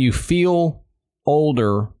is that you feel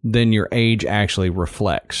older than your age actually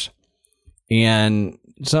reflects. And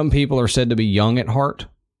some people are said to be young at heart,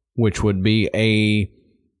 which would be a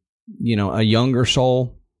younger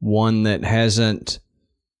soul, one that hasn't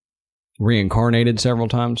reincarnated several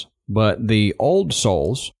times. But the old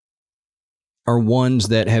souls are ones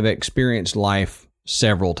that have experienced life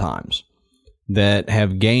several times, that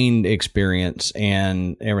have gained experience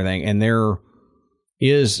and everything. And there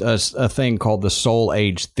is a thing called the soul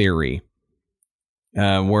age theory,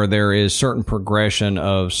 where there is certain progression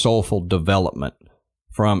of soulful development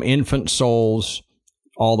from infant souls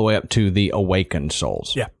all the way up to the awakened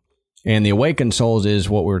souls. Yeah. And the awakened souls is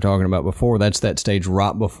what we were talking about before. That's that stage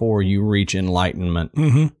right before you reach enlightenment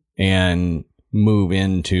and move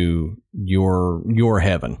into your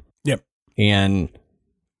heaven. Yep. And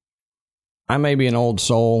I may be an old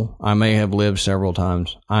soul. I may have lived several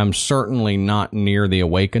times. I'm certainly not near the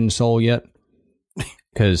awakened soul yet,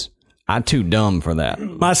 because I'm too dumb for that.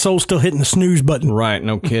 My soul's still hitting the snooze button. Right.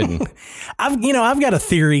 No kidding. I've got a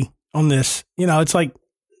theory on this. It's like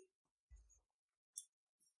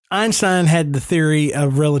Einstein had the theory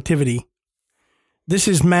of relativity. This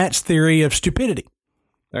is Matt's theory of stupidity.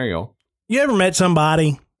 There you go. You ever met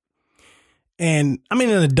somebody, and an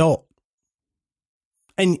adult,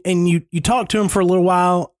 and you talk to him for a little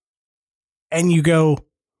while, and you go,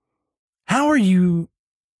 how are you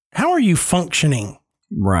functioning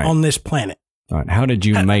on this planet? Right. How did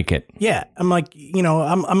you make it? Yeah. I'm like,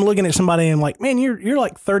 I'm looking at somebody and I'm like, man, you're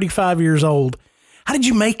like 35 years old. How did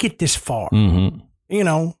you make it this far?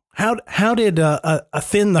 How did a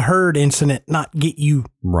thin the herd incident not get you?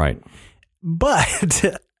 Right. But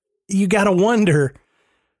you got to wonder,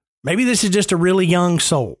 maybe this is just a really young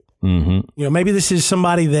soul. Maybe this is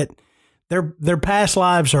somebody that their past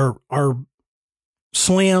lives are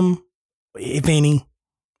slim, if any,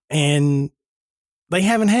 and they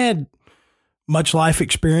haven't had much life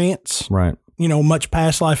experience. Right. Much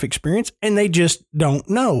past life experience, and they just don't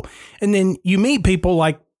know. And then you meet people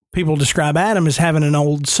like people describe Adam as having an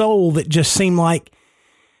old soul that just seem like,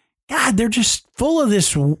 God, they're just full of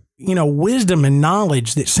this, wisdom and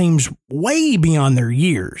knowledge that seems way beyond their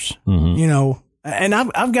years, and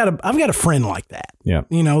I've got a friend like that. Yeah.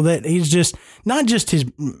 That he's just not just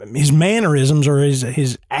his mannerisms or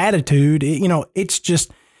his attitude, it's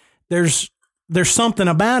just, there's something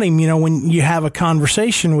about him, when you have a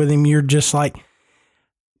conversation with him, you're just like,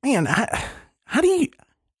 man, how do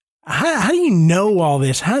you know all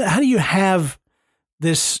this? How do you have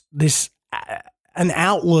this an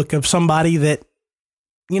outlook of somebody that,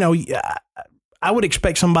 I would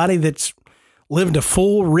expect somebody that's lived a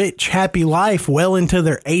full, rich, happy life well into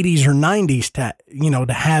their 80s or 90s to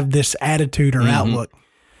have this attitude or outlook.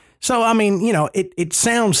 So, I mean, it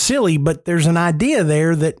sounds silly, but there's an idea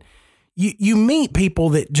there that you meet people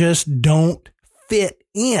that just don't fit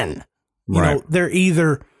in. You know, they're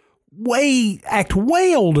either act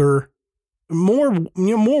way older,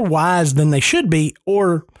 more wise than they should be,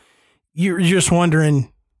 or you're just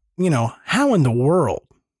wondering, how in the world,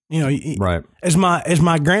 as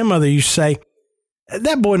my grandmother used to say,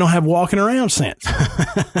 that boy don't have walking around sense,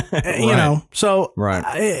 so,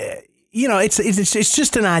 it's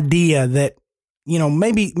just an idea that,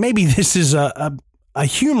 maybe this is a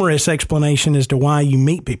humorous explanation as to why you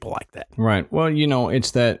meet people like that. Right. Well,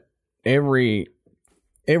 it's that every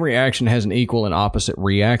action has an equal and opposite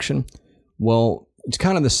reaction. Well, it's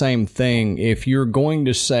kind of the same thing if you're going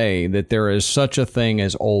to say that there is such a thing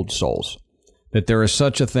as old souls, that there is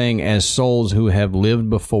such a thing as souls who have lived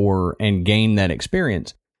before and gained that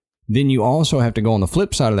experience, then you also have to go on the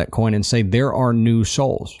flip side of that coin and say there are new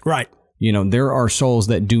souls. Right. There are souls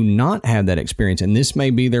that do not have that experience, and this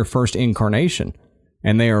may be their first incarnation,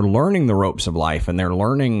 and they are learning the ropes of life, and they're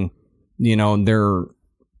learning, they're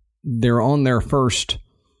on their first,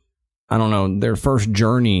 their first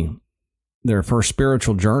journey, their first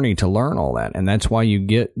spiritual journey to learn all that. And that's why you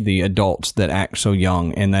get the adults that act so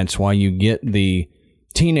young. And that's why you get the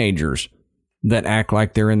teenagers that act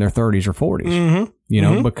like they're in their 30s or 40s,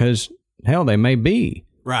 because hell, they may be.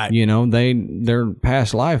 Right. Their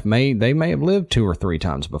past life they may have lived 2 or 3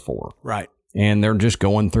 times before. Right. And they're just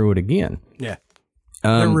going through it again. Yeah.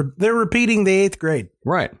 They're repeating the 8th grade.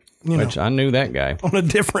 Right. Which I knew that guy. On a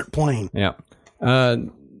different plane. Yeah.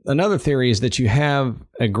 Another theory is that you have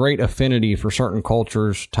a great affinity for certain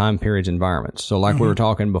cultures, time periods, environments. So like we were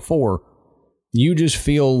talking before, you just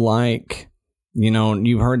feel like,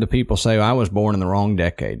 you've heard the people say, I was born in the wrong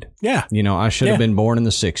decade. Yeah. I should have been born in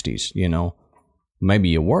the 60s, Maybe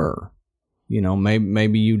you were.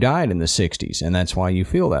 Maybe you died in the 60s, and that's why you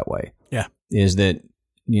feel that way. Yeah. Is that,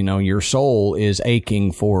 your soul is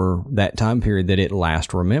aching for that time period that it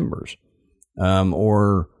last remembers.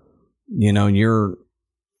 Or, you're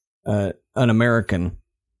an American,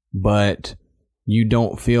 but you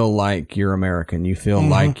don't feel like you're American. You feel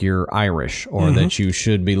like you're Irish, or that you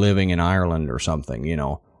should be living in Ireland or something,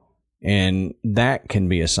 and that can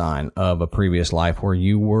be a sign of a previous life where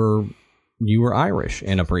you were Irish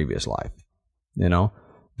in a previous life.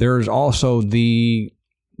 There's also the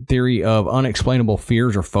theory of unexplainable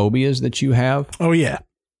fears or phobias that you have. Oh yeah.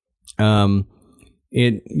 Certain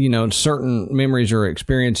memories or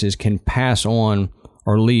experiences can pass on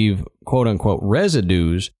or leave quote unquote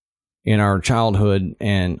residues in our childhood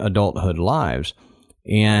and adulthood lives.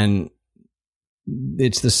 And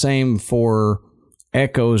it's the same for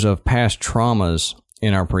echoes of past traumas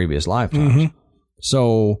in our previous lifetimes.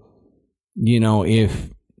 So, if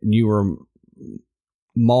you were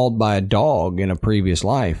mauled by a dog in a previous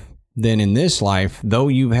life, then in this life, though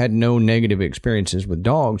you've had no negative experiences with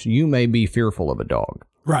dogs, you may be fearful of a dog.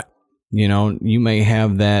 Right. You may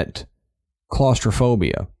have that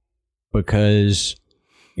claustrophobia because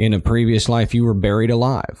in a previous life you were buried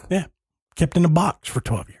alive. Yeah. Kept in a box for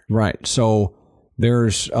 12 years. Right. So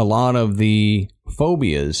there's a lot of the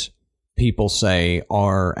phobias people say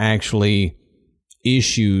are actually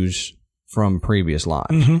issues from previous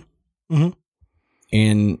lives.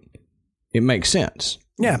 And it makes sense.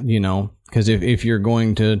 Yeah. Because if you're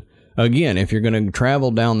going to, again, if you're going to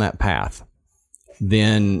travel down that path,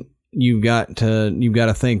 then you've got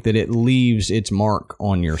to think that it leaves its mark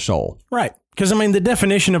on your soul. Right. Because, the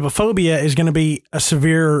definition of a phobia is going to be a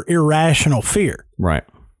severe irrational fear. Right.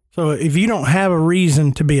 So if you don't have a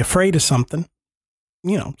reason to be afraid of something,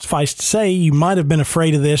 suffice to say, you might have been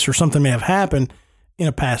afraid of this or something may have happened in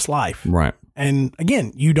a past life. Right. And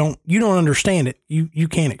again, you don't understand it. You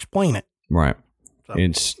can't explain it. Right. So.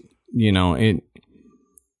 It's,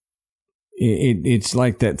 it's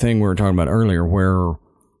like that thing we were talking about earlier where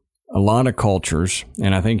a lot of cultures,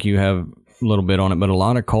 and I think you have a little bit on it, but a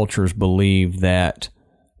lot of cultures believe that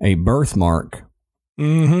a birthmark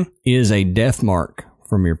is a death mark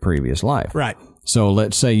from your previous life. Right. So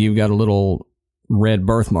let's say you've got a little red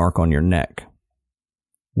birthmark on your neck.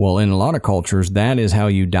 Well, in a lot of cultures, that is how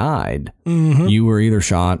you died. You were either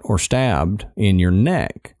shot or stabbed in your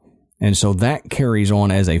neck. And so that carries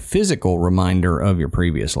on as a physical reminder of your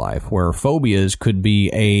previous life, where phobias could be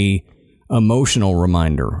a emotional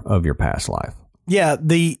reminder of your past life. Yeah,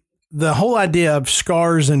 the whole idea of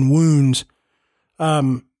scars and wounds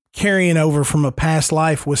carrying over from a past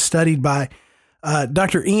life was studied by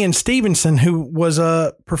Dr. Ian Stevenson, who was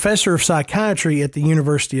a professor of psychiatry at the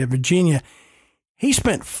University of Virginia, he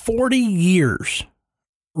spent 40 years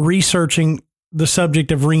researching the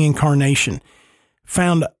subject of reincarnation,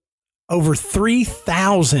 found over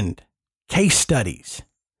 3,000 case studies,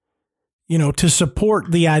 to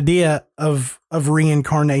support the idea of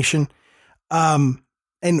reincarnation. And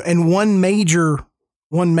one major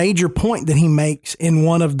point that he makes in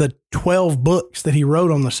one of the 12 books that he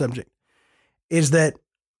wrote on the subject is that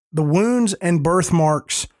the wounds and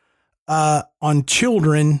birthmarks on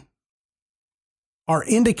children are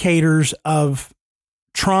indicators of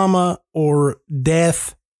trauma or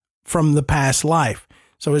death from the past life.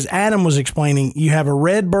 So as Adam was explaining, you have a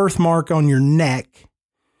red birthmark on your neck.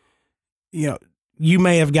 You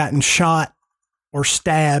may have gotten shot or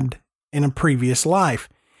stabbed in a previous life.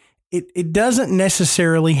 It doesn't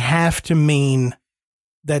necessarily have to mean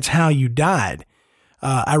that's how you died.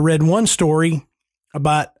 I read one story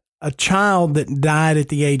about a child that died at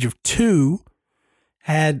the age of 2,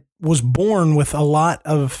 was born with a lot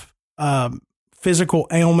of physical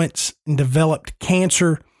ailments and developed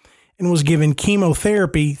cancer, and was given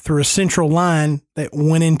chemotherapy through a central line that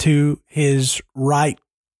went into his right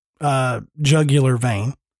jugular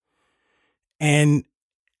vein. And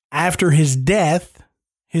after his death,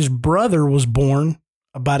 his brother was born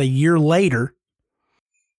about a year later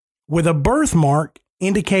with a birthmark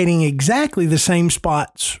indicating exactly the same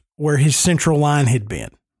spots where his central line had been,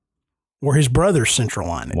 where his brother's central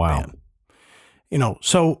line had been.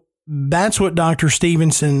 So that's what Dr.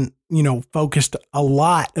 Stevenson, focused a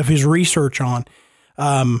lot of his research on.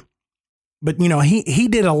 But he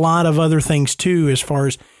did a lot of other things too, as far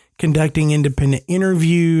as conducting independent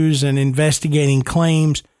interviews and investigating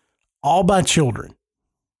claims, all by children.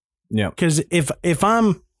 Yeah. Because if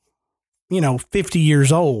I'm, 50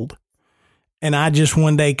 years old and I just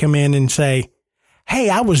one day come in and say, hey,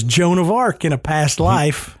 I was Joan of Arc in a past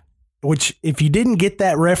life, which if you didn't get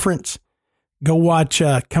that reference, go watch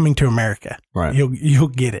Coming to America. Right. You'll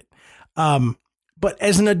get it. But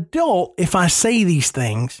as an adult, if I say these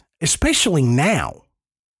things, especially now,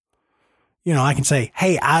 I can say,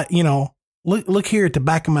 hey, look here at the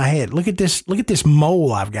back of my head. Look at this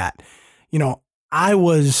mole I've got. I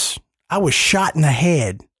was shot in the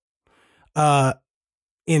head,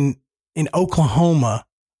 in Oklahoma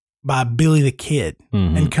by Billy the Kid,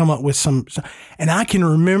 and come up with some, and I can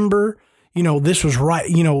remember, this was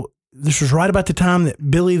right about the time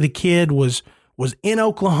that Billy the Kid was in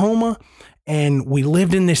Oklahoma, and we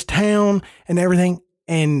lived in this town and everything.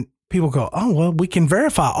 And people go, oh, well, we can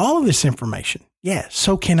verify all of this information. Yeah.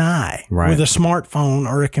 So can I, with a smartphone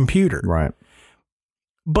or a computer. Right.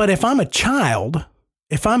 But if I'm a child,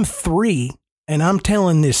 if I'm 3 and I'm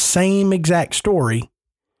telling this same exact story,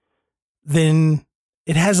 then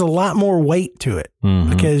it has a lot more weight to it,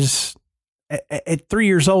 because at 3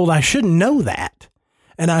 years old, I shouldn't know that.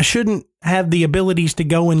 And I shouldn't have the abilities to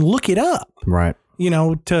go and look it up. Right.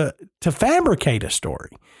 To fabricate a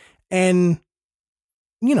story. And,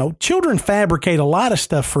 children fabricate a lot of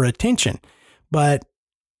stuff for attention, but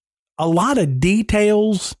a lot of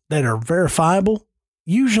details that are verifiable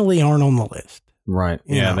usually aren't on the list. Right.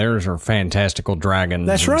 Yeah. There's our fantastical dragons.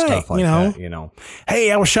 That's and right. Stuff like that,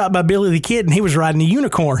 Hey, I was shot by Billy the Kid and he was riding a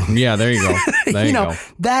unicorn. Yeah. There you go. There you go.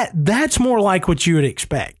 That's more like what you would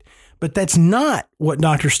expect, but that's not what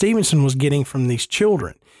Dr. Stevenson was getting from these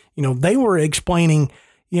children. They were explaining,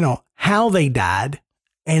 how they died,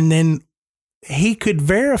 and then he could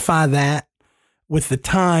verify that with the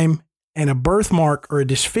time and a birthmark or a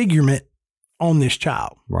disfigurement on this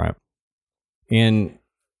child. Right. And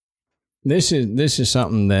this is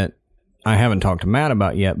something that I haven't talked to Matt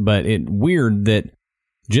about yet, but it's weird that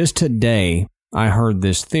just today I heard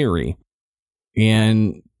this theory,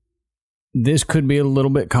 and this could be a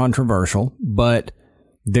little bit controversial, but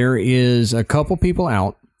there is a couple people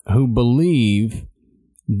out who believe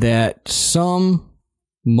that some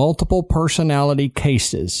multiple personality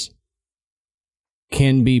cases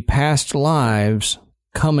can be past lives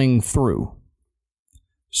coming through.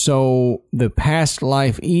 So the past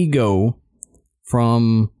life ego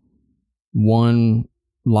from 1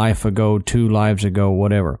 life ago, 2 lives ago,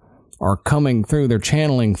 whatever, are coming through. They're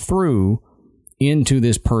channeling through into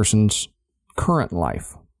this person's current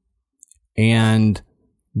life. And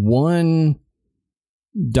one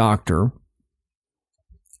doctor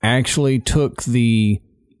actually took the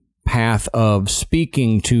path of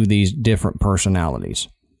speaking to these different personalities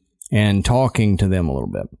and talking to them a little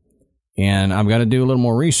bit. And I've got to do a little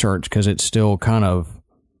more research because it's still kind of,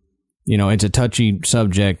 it's a touchy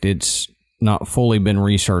subject. It's not fully been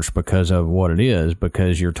researched because of what it is,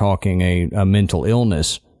 because you're talking a mental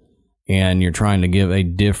illness and you're trying to give a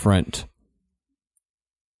different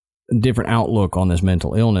outlook on this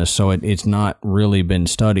mental illness. So it's not really been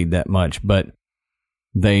studied that much, but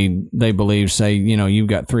they believe, say, you've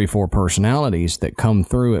got 3-4 personalities that come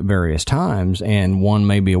through at various times, and one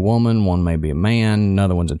may be a woman, one may be a man,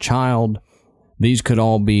 another one's a child. These could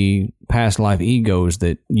all be past life egos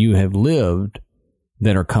that you have lived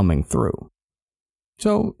that are coming through.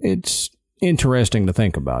 So it's interesting to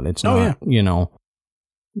think about. It's not,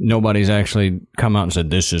 nobody's actually come out and said,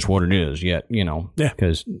 this is what it is yet,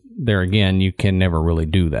 because there again, you can never really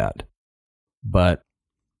do that. But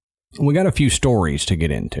we got a few stories to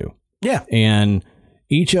get into. Yeah. And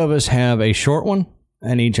each of us have a short one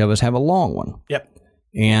and each of us have a long one. Yep.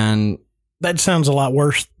 And that sounds a lot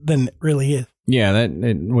worse than it really is. Yeah,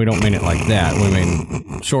 we don't mean it like that. We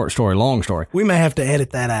mean short story, long story. We may have to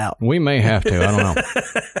edit that out. We may have to. I don't know.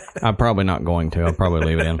 I'm probably not going to. I'll probably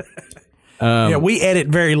leave it in. We edit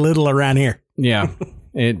very little around here. Yeah.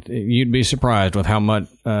 You'd be surprised with how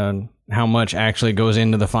much actually goes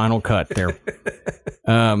into the final cut there.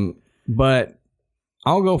 But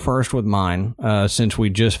I'll go first with mine, since we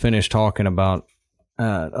just finished talking about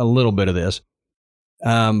a little bit of this.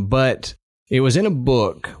 But it was in a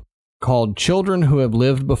book called Children Who Have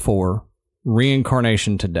Lived Before,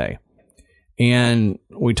 Reincarnation Today. And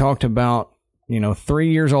we talked about,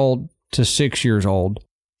 3 years old to 6 years old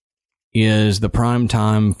is the prime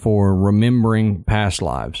time for remembering past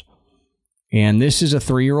lives. And this is a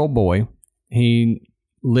 3-year-old boy. He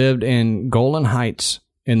lived in Golan Heights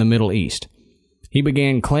in the Middle East. He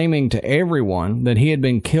began claiming to everyone that he had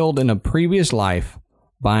been killed in a previous life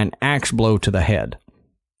by an axe blow to the head.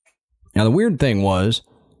 Now, the weird thing was,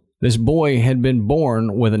 this boy had been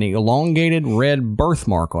born with an elongated red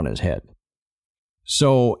birthmark on his head.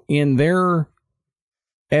 So in their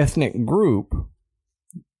ethnic group,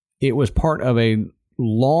 it was part of a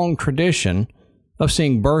long tradition of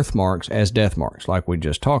seeing birthmarks as death marks, like we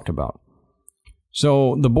just talked about.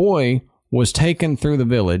 So the boy was taken through the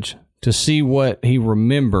village to see what he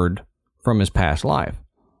remembered from his past life.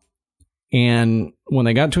 And when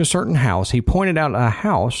they got to a certain house, he pointed out a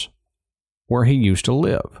house where he used to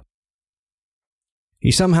live.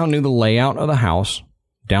 He somehow knew the layout of the house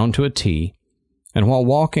down to a T, and while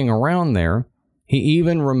walking around there, he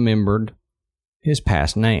even remembered his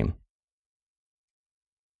past name.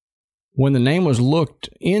 When the name was looked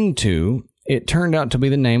into, it turned out to be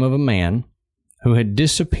the name of a man who had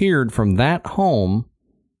disappeared from that home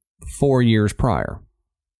 4 years prior.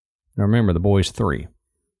 Now remember, the boy's 3.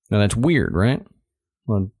 Now that's weird, right?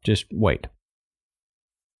 Well, just wait.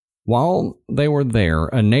 While they were there,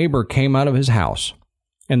 a neighbor came out of his house,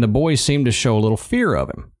 and the boy seemed to show a little fear of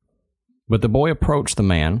him. But the boy approached the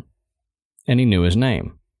man, and he knew his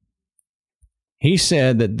name. He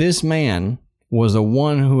said that this man was the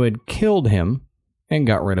one who had killed him and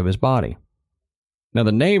got rid of his body. Now,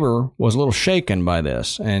 the neighbor was a little shaken by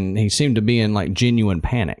this, and he seemed to be in like genuine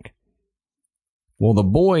panic. Well, the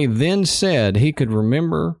boy then said he could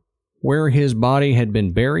remember where his body had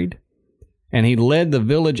been buried, and he led the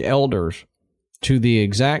village elders to the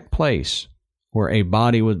exact place where a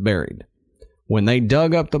body was buried. When they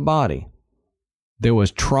dug up the body, there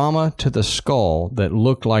was trauma to the skull that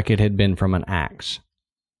looked like it had been from an axe.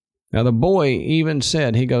 Now, the boy even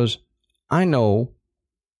said, he goes, I know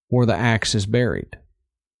where the axe is buried.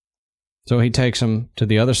 So he takes him to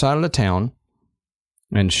the other side of the town,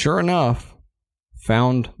 and sure enough,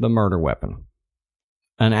 found the murder weapon,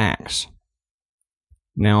 an axe.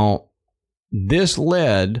 Now, this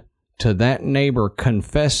led to that neighbor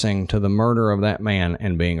confessing to the murder of that man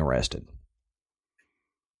and being arrested.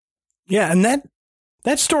 Yeah, and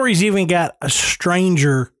that story's even got a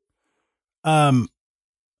stranger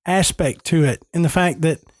aspect to it, in the fact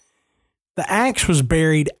that the axe was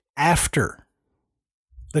buried after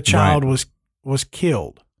the child was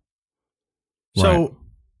killed. So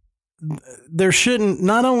there shouldn't,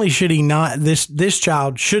 not only should he not, this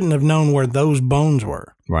child shouldn't have known where those bones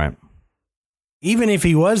were. Right. Even if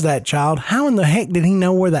he was that child, how in the heck did he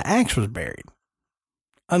know where the axe was buried?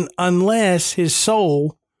 Unless his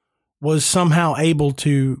soul was somehow able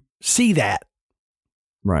to see that.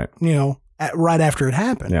 Right. Right after it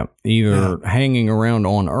happened. Yeah. Either hanging around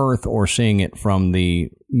on Earth or seeing it from the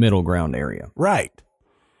middle ground area. Right.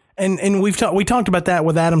 And we talked about that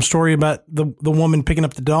with Adam's story about the woman picking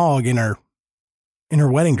up the dog in her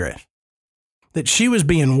wedding dress. That she was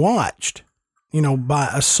being watched, by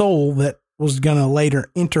a soul that was going to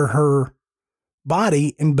later enter her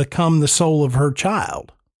body and become the soul of her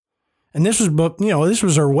child. And this was, this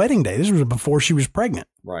was her wedding day. This was before she was pregnant.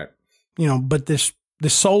 Right. But this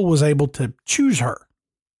soul was able to choose her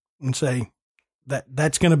and say,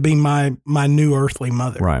 That's going to be my new earthly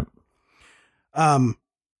mother. Right. A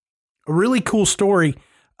really cool story.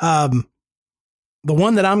 The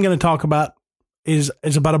one that I'm going to talk about is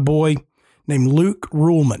about a boy named Luke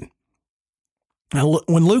Ruhlman. Now,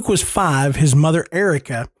 when Luke was 5, his mother,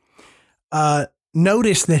 Erica,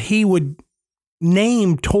 noticed that he would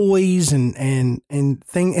name toys and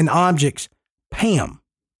objects Pam.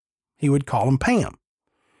 He would call them Pam.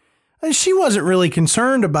 And she wasn't really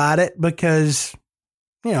concerned about it because,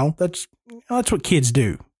 that's what kids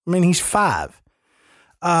do. I mean, he's 5.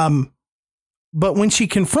 But when she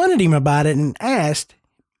confronted him about it and asked,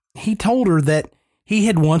 he told her that he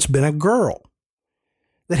had once been a girl.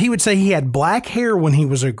 That he would say he had black hair when he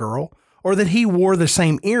was a girl, or that he wore the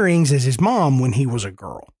same earrings as his mom when he was a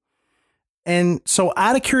girl. And so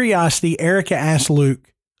out of curiosity, Erica asked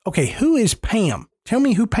Luke, okay, who is Pam? Tell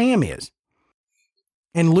me who Pam is.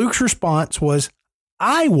 And Luke's response was,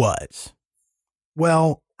 I was.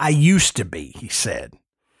 Well, I used to be, he said.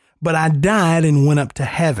 But I died and went up to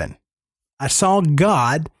heaven. I saw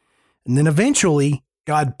God, and then eventually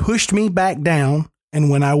God pushed me back down, and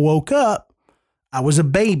when I woke up, I was a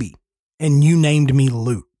baby, and you named me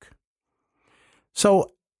Luke.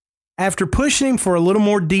 So after pushing him for a little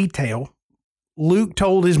more detail, Luke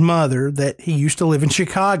told his mother that he used to live in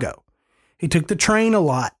Chicago. He took the train a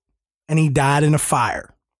lot, and he died in a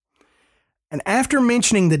fire. And after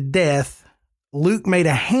mentioning the death, Luke made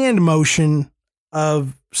a hand motion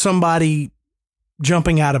of somebody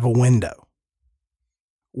jumping out of a window.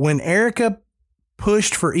 When Erica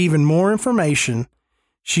pushed for even more information,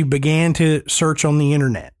 she began to search on the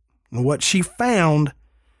internet. And what she found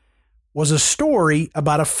was a story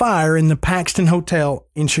about a fire in the Paxton Hotel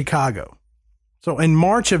in Chicago. So in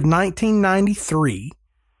March of 1993,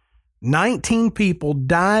 19 people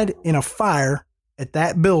died in a fire at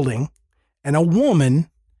that building, and a woman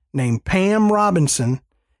named Pam Robinson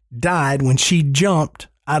died when she jumped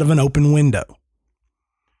out of an open window.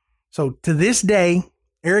 So to this day,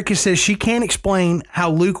 Erica says she can't explain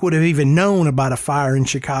how Luke would have even known about a fire in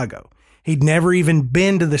Chicago. He'd never even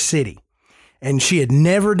been to the city, and she had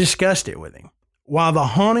never discussed it with him. While the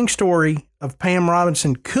haunting story of Pam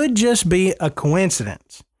Robinson could just be a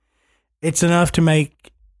coincidence, it's enough to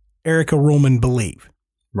make Erica Ruhlman believe.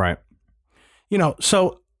 Right.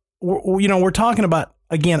 So, we're talking about,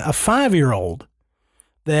 again, a 5-year-old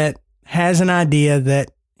that has an idea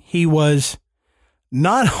that he was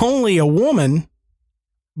not only a woman,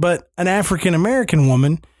 but an African-American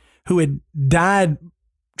woman who had died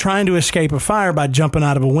trying to escape a fire by jumping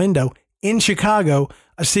out of a window in Chicago,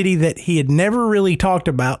 a city that he had never really talked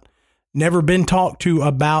about, never been talked to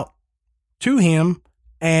about to him,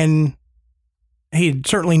 and he had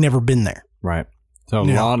certainly never been there. Right. So a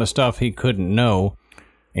lot of stuff he couldn't know,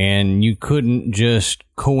 and you couldn't just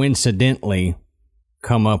coincidentally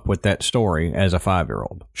come up with that story as a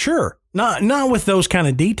 5-year-old. Sure. Not with those kind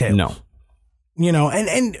of details. No.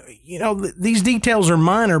 These details are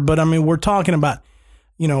minor, but I mean, we're talking about,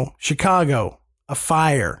 Chicago, a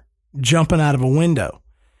fire, jumping out of a window.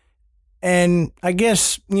 And I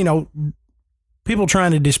guess, people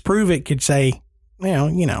trying to disprove it could say,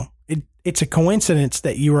 it's a coincidence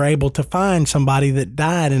that you were able to find somebody that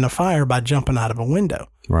died in a fire by jumping out of a window.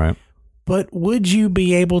 Right. But would you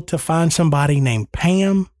be able to find somebody named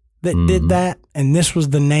Pam that did that? And this was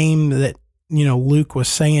the name that, Luke was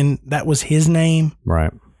saying that was his name.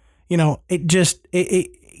 Right. It just,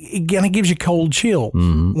 it kind of gives you cold chills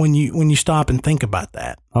when you stop and think about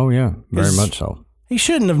that. Oh yeah. Very much so. He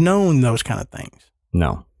shouldn't have known those kind of things.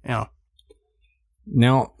 No. Yeah.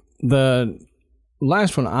 Now, the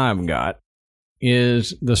last one I've got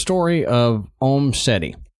is the story of Om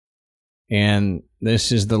Seti. And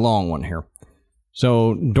this is the long one here.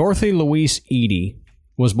 So, Dorothy Louise Eady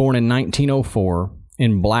was born in 1904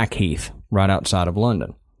 in Blackheath, right outside of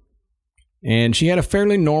London. And she had a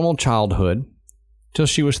fairly normal childhood till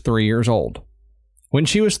she was 3 years old. When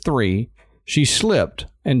she was 3, she slipped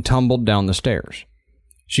and tumbled down the stairs.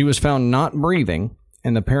 She was found not breathing,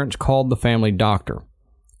 and the parents called the family doctor,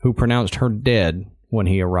 who pronounced her dead when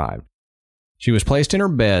he arrived. She was placed in her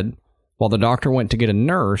bed while the doctor went to get a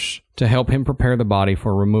nurse to help him prepare the body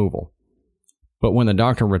for removal. But when the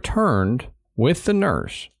doctor returned with the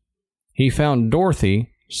nurse, he found Dorothy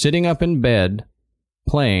sitting up in bed,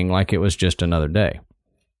 playing like it was just another day.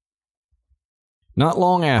 Not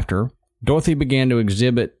long after, Dorothy began to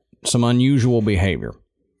exhibit some unusual behavior.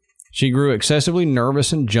 She grew excessively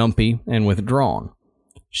nervous and jumpy and withdrawn.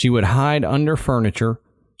 She would hide under furniture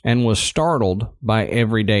and was startled by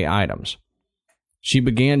everyday items. She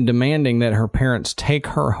began demanding that her parents take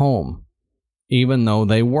her home, even though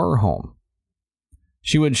they were home.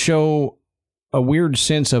 She would show a weird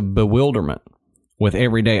sense of bewilderment with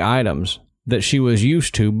everyday items that she was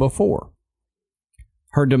used to before.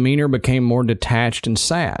 Her demeanor became more detached and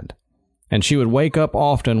sad, and she would wake up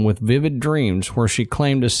often with vivid dreams where she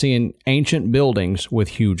claimed to see ancient buildings with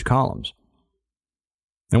huge columns.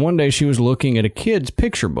 And one day she was looking at a kid's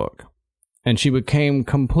picture book, and she became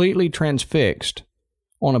completely transfixed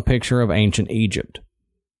on a picture of ancient Egypt.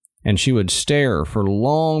 And she would stare for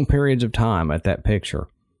long periods of time at that picture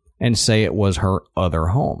and say it was her other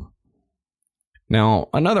home. Now,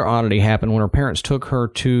 another oddity happened when her parents took her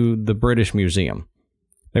to the British Museum.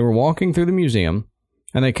 They were walking through the museum,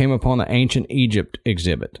 and they came upon the ancient Egypt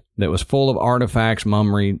exhibit that was full of artifacts,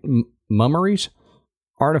 mummies,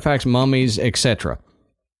 etc.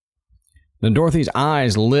 Then Dorothy's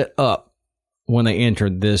eyes lit up when they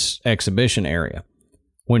entered this exhibition area.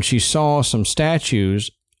 When she saw some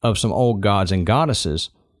statues of some old gods and goddesses,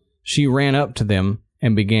 she ran up to them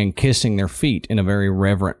and began kissing their feet in a very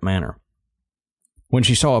reverent manner. When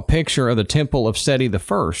she saw a picture of the temple of Seti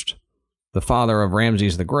I, the father of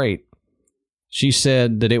Ramses the Great, she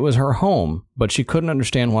said that it was her home, but she couldn't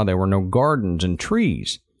understand why there were no gardens and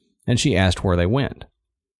trees, and she asked where they went.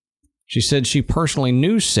 She said she personally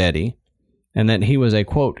knew Seti, and that he was a,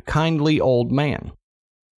 quote, kindly old man.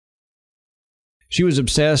 She was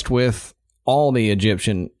obsessed with all the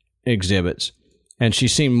Egyptian exhibits, and she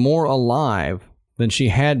seemed more alive than she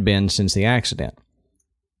had been since the accident.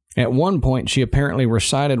 At one point, she apparently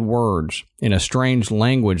recited words in a strange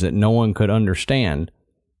language that no one could understand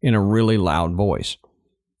in a really loud voice.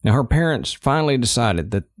 Now, her parents finally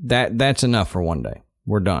decided that's enough for one day.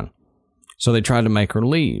 We're done. So they tried to make her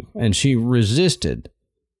leave, and she resisted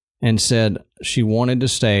and said she wanted to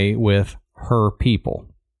stay with her people.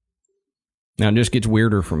 Now, it just gets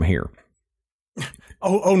weirder from here.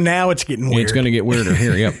 Oh, now it's getting weird. It's going to get weirder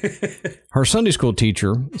here, yep. Her Sunday school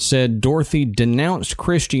teacher said Dorothy denounced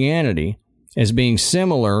Christianity as being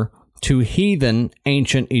similar to heathen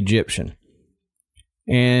ancient Egyptian.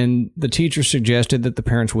 And the teacher suggested that the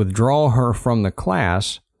parents withdraw her from the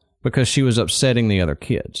class because she was upsetting the other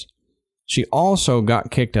kids. She also got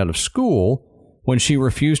kicked out of school when she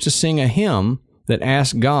refused to sing a hymn that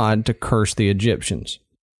asked God to curse the Egyptians.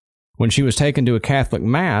 When she was taken to a Catholic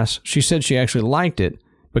Mass, she said she actually liked it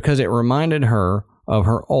because it reminded her of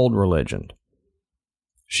her old religion.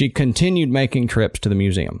 She continued making trips to the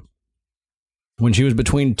museum. When she was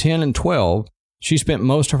between 10 and 12, she spent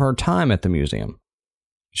most of her time at the museum.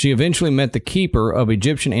 She eventually met the keeper of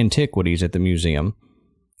Egyptian antiquities at the museum,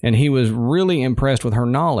 and he was really impressed with her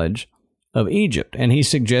knowledge of Egypt, and he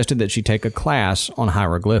suggested that she take a class on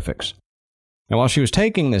hieroglyphics. Now, while she was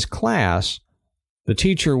taking this class, the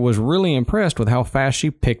teacher was really impressed with how fast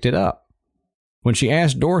she picked it up. When she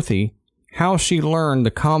asked Dorothy how she learned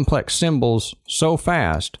the complex symbols so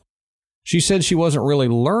fast, she said she wasn't really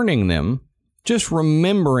learning them, just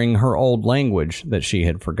remembering her old language that she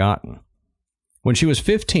had forgotten. When she was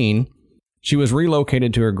 15, she was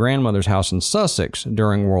relocated to her grandmother's house in Sussex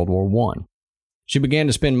during World War I. She began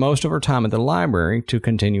to spend most of her time at the library to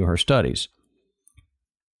continue her studies.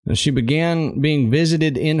 And she began being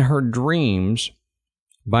visited in her dreams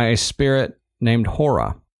by a spirit named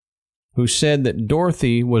Hora, who said that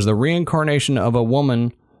Dorothy was the reincarnation of a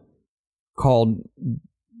woman called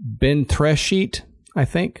Bentreshit, I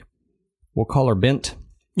think. We'll call her Bent.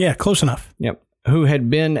 Yeah, close enough. Yep. Who had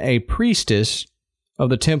been a priestess of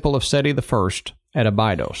the temple of Seti I at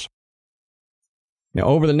Abydos. Now,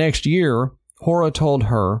 over the next year, Hora told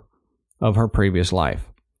her of her previous life.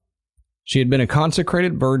 She had been a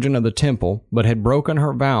consecrated virgin of the temple, but had broken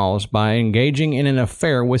her vows by engaging in an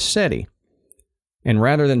affair with Seti. And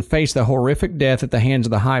rather than face the horrific death at the hands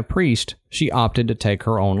of the high priest, she opted to take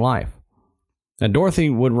her own life. Now, Dorothy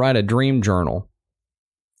would write a dream journal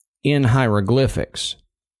in hieroglyphics.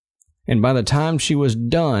 And by the time she was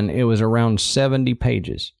done, it was around 70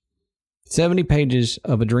 pages. 70 pages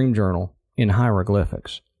of a dream journal in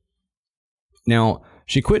hieroglyphics. Now,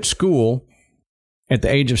 she quit school at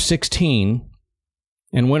the age of 16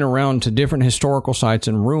 and went around to different historical sites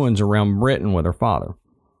and ruins around Britain with her father.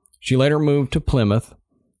 She later moved to Plymouth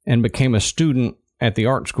and became a student at the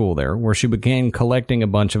art school there, where she began collecting a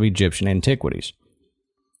bunch of Egyptian antiquities.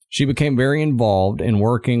 She became very involved in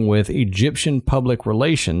working with Egyptian public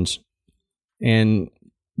relations and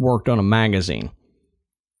worked on a magazine.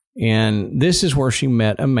 And this is where she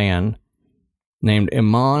met a man named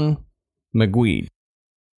Iman Maguid,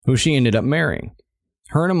 who she ended up marrying.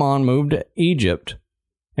 Her and Iman moved to Egypt,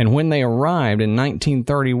 and when they arrived in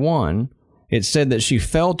 1931, it said that she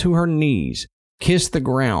fell to her knees, kissed the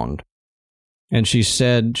ground, and she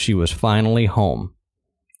said she was finally home.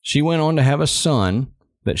 She went on to have a son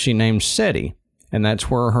that she named Seti, and that's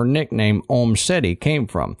where her nickname Om Seti came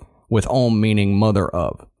from, with Om meaning mother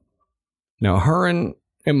of. Now, her and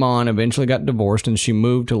Iman eventually got divorced, and she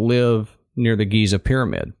moved to live near the Giza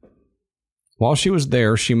Pyramid. While she was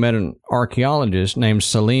there, she met an archaeologist named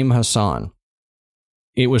Salim Hassan.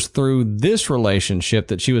 It was through this relationship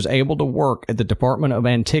that she was able to work at the Department of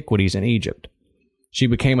Antiquities in Egypt. She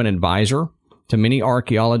became an advisor to many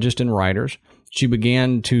archaeologists and writers. She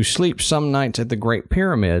began to sleep some nights at the Great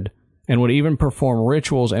Pyramid and would even perform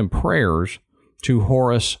rituals and prayers to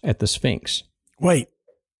Horus at the Sphinx. Wait,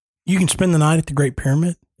 you can spend the night at the Great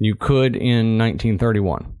Pyramid? You could in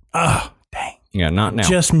 1931. Oh, dang. Yeah, not now.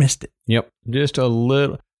 Just missed it. Yep, just a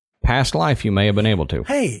little. Past life, you may have been able to.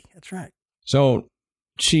 Hey, that's right. So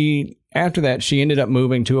after that, she ended up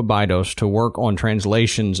moving to Abydos to work on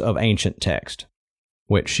translations of ancient text,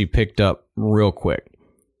 which she picked up real quick.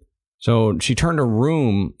 So she turned a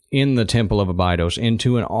room in the Temple of Abydos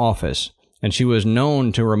into an office, and she was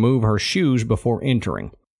known to remove her shoes before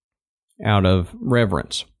entering, out of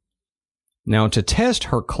reverence. Now, to test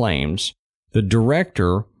her claims, the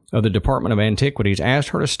director of the Department of Antiquities asked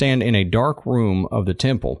her to stand in a dark room of the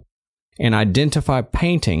temple and identify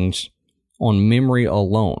paintings on memory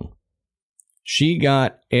alone. She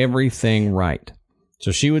got everything right.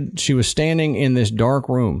 So she was standing in this dark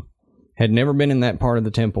room, had never been in that part of the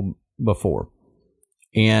temple before.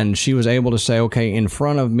 And she was able to say, okay, in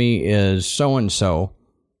front of me is so-and-so,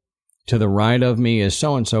 to the right of me is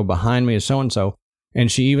so-and-so, behind me is so-and-so.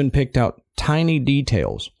 And she even picked out tiny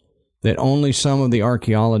details that only some of the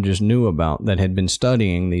archaeologists knew about that had been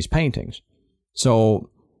studying these paintings. So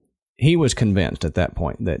he was convinced at that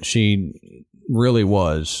point that she really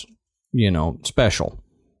was, special,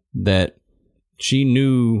 that she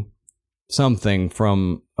knew something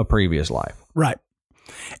from a previous life. Right.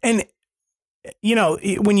 And,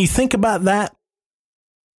 when you think about that,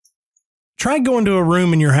 try going to a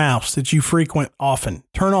room in your house that you frequent often.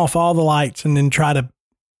 Turn off all the lights and then try to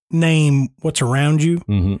name what's around you.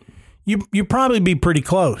 Mm-hmm. You probably be pretty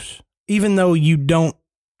close, even though you don't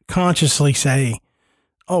consciously say,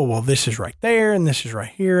 oh, well, this is right there, and this is right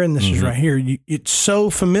here, and this is right here. It's so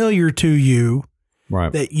familiar to you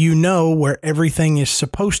that you know where everything is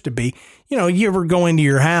supposed to be. You ever go into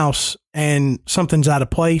your house and something's out of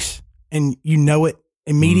place and you know it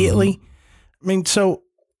immediately? I mean, so,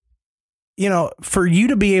 for you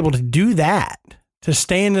to be able to do that, to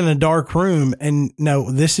stand in a dark room and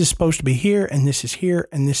know this is supposed to be here, and this is here,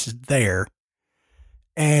 and this is there,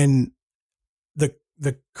 and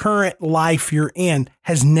the current life you're in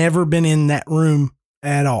has never been in that room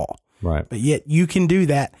at all. Right. But yet you can do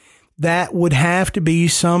that. That would have to be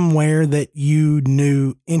somewhere that you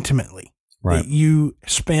knew intimately, that you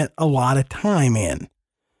spent a lot of time in,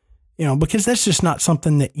 because that's just not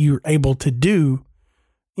something that you're able to do.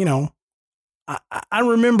 I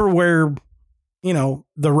remember where, the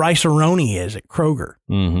Rice-A-Roni is at Kroger.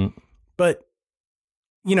 Mm-hmm. But,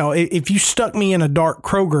 if you stuck me in a dark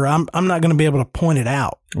Kroger, I'm not going to be able to point it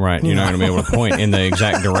out. Right. You're not going to be able to point in the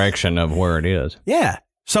exact direction of where it is. Yeah.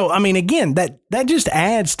 So, I mean, again, that just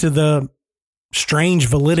adds to the strange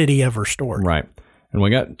validity of her story. Right. And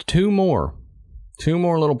we got two more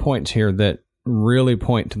little points here that really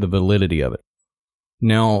point to the validity of it.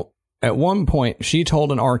 Now, at one point, she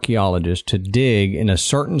told an archaeologist to dig in a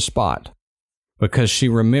certain spot because she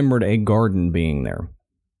remembered a garden being there.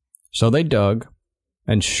 So they dug,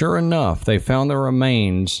 and sure enough, they found the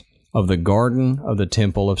remains of the garden of the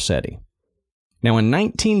Temple of Seti. Now, in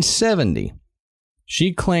 1970,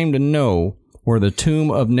 she claimed to know where the tomb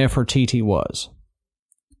of Nefertiti was.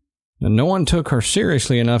 Now, no one took her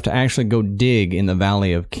seriously enough to actually go dig in the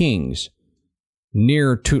Valley of Kings,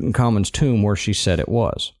 near Tutankhamun's tomb where she said it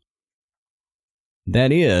was.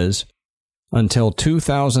 That is, until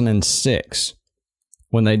 2006,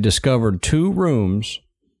 when they discovered two rooms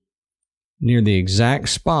near the exact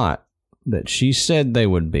spot that she said they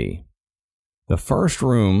would be. The first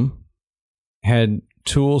room had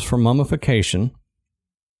tools for mummification.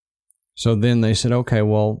 So then they said, okay,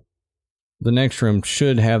 well, the next room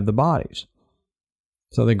should have the bodies.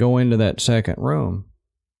 So they go into that second room.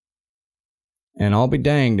 And I'll be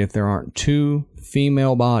danged if there aren't two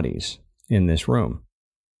female bodies in this room.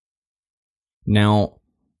 Now,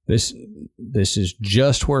 this is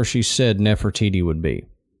just where she said Nefertiti would be.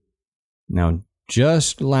 Now,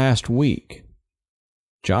 just last week,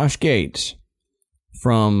 Josh Gates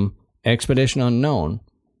from Expedition Unknown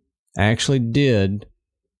actually did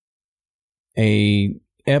a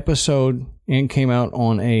episode and came out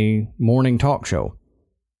on a morning talk show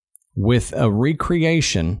with a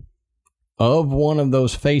recreation of one of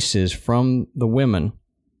those faces from the women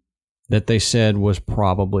that they said was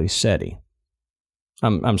probably Seti.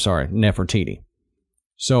 I'm sorry, Nefertiti.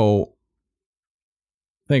 So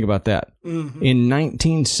think about that. Mm-hmm. In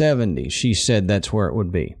 1970, she said that's where it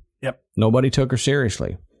would be. Yep. Nobody took her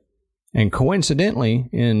seriously. And coincidentally,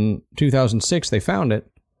 in 2006, they found it.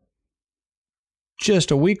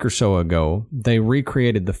 Just a week or so ago, they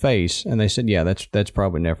recreated the face, and they said, yeah, that's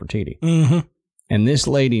probably Nefertiti. Mm-hmm. And this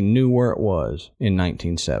lady knew where it was in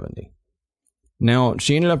 1970. Now,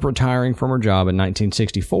 she ended up retiring from her job in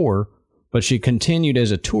 1964, but she continued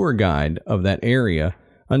as a tour guide of that area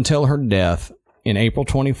until her death in April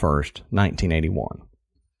 21st, 1981.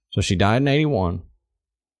 So she died in 81,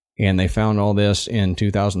 and they found all this in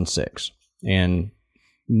 2006, and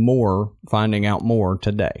finding out more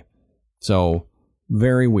today. So,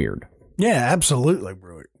 very weird. Yeah, absolutely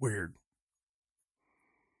weird.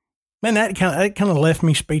 Man, that kind of left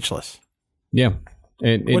me speechless. Yeah.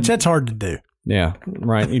 Which that's hard to do. Yeah,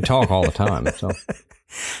 right. You talk all the time. So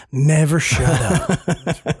never shut up.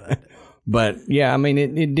 But yeah, I mean,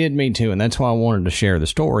 it did me too. And that's why I wanted to share the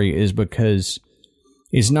story, is because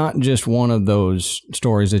it's not just one of those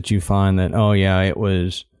stories that you find that, oh yeah, it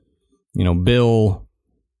was, Bill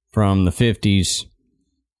from the 50s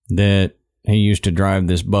that he used to drive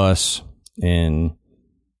this bus, and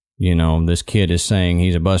this kid is saying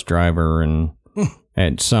he's a bus driver,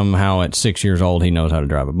 and somehow at 6 years old, he knows how to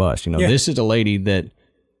drive a bus. Yeah. This is a lady that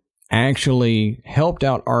actually helped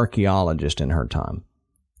out archaeologists in her time,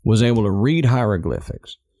 was able to read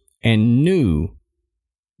hieroglyphics, and knew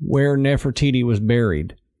where Nefertiti was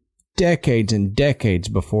buried decades and decades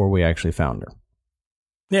before we actually found her.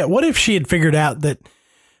 Yeah. What if she had figured out that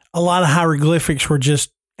a lot of hieroglyphics were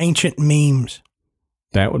just ancient memes?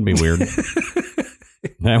 That would be weird.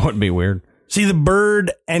 That would be weird. See, the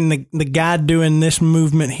bird and the guy doing this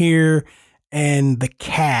movement here and the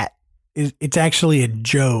cat, it's actually a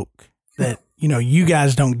joke that, you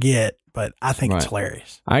guys don't get, but I think It's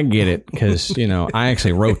hilarious. I get it because, I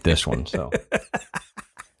actually wrote this one. So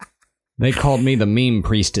they called me the meme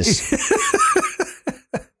priestess.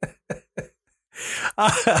 All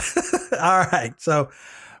right. So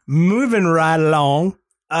moving right along.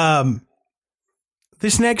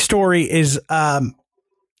 This next story is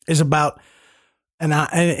about, and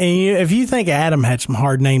if you think Adam had some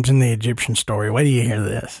hard names in the Egyptian story, wait till you hear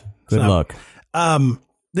this. Good luck.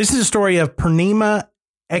 This is a story of Purnima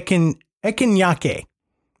Ekenyake.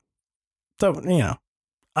 So,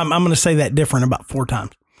 I'm going to say that different about 4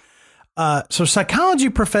 times. So psychology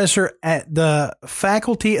professor at the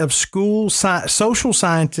Faculty of Social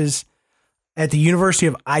Sciences at the University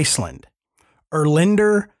of Iceland,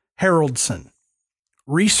 Erlinder Haraldsson,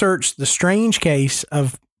 researched the strange case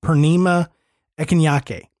of Purnima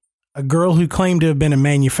Ekenyake, a girl who claimed to have been a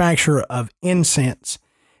manufacturer of incense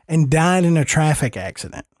and died in a traffic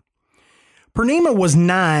accident. Purnima was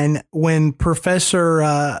 9 when Professor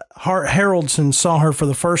Haraldsson saw her for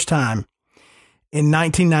the first time in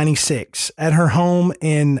 1996 at her home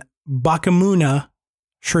in Bakamuna,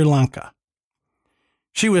 Sri Lanka.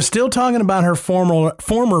 She was still talking about her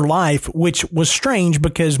former life, which was strange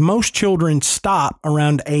because most children stop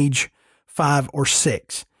around age 5 or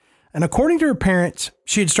 6. And according to her parents,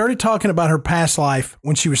 she had started talking about her past life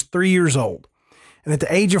when she was 3 years old. And at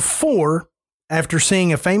the age of 4, after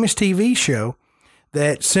seeing a famous TV show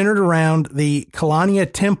that centered around the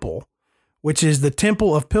Kalyana Temple, which is the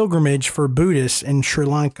temple of pilgrimage for Buddhists in Sri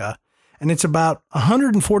Lanka, and it's about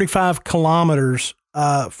 145 kilometers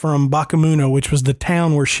from Bakamuna, which was the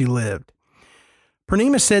town where she lived.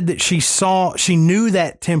 Purnima said that she knew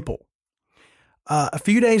that temple. A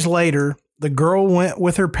few days later, the girl went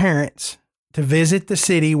with her parents to visit the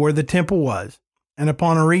city where the temple was. And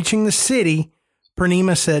upon reaching the city,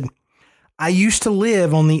 Purnima said, "I used to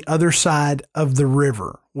live on the other side of the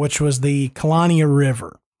river," which was the Kalyana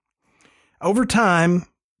River. Over time,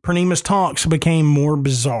 Purnima's talks became more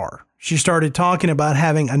bizarre. She started talking about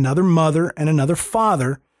having another mother and another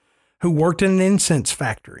father who worked in an incense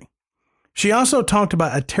factory. She also talked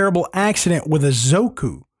about a terrible accident with a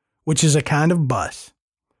zoku, which is a kind of bus.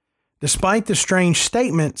 Despite the strange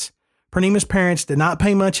statements, Purnima's parents did not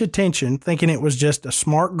pay much attention, thinking it was just a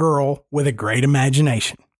smart girl with a great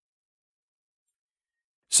imagination.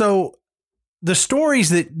 So the stories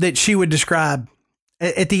that she would describe,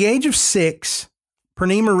 at the age of 6,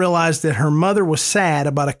 Purnima realized that her mother was sad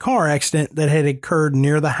about a car accident that had occurred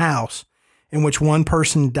near the house in which one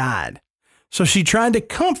person died. So she tried to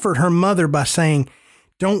comfort her mother by saying,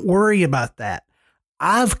 "Don't worry about that.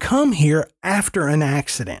 I've come here after an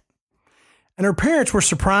accident." And her parents were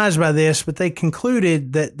surprised by this, but they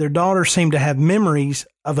concluded that their daughter seemed to have memories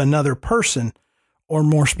of another person, or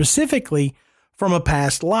more specifically, from a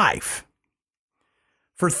past life.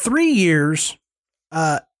 For 3 years,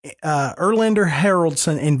 Erlander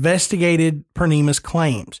Haraldson investigated Purnima's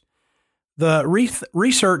claims. The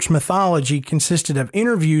research methodology consisted of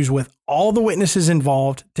interviews with all the witnesses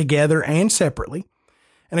involved together and separately.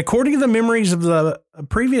 And according to the memories of the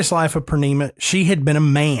previous life of Purnima, she had been a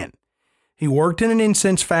man. He worked in an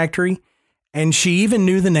incense factory, and she even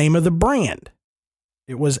knew the name of the brand.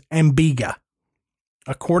 It was Ambiga.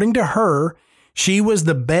 According to her, she was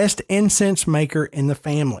the best incense maker in the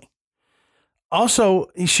family.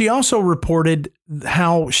 She also reported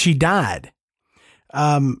how she died.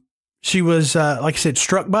 She was, like I said,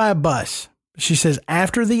 struck by a bus. She says,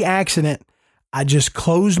 after the accident, I just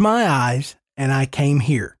closed my eyes and I came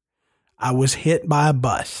here. I was hit by a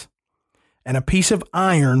bus and a piece of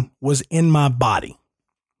iron was in my body.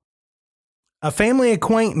 A family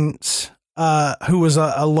acquaintance, who was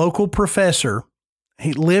a local professor,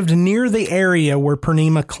 he lived near the area where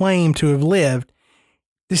Purnima claimed to have lived,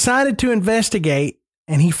 decided to investigate,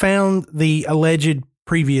 and he found the alleged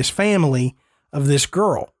previous family of this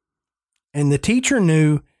girl. And the teacher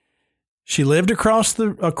knew she lived across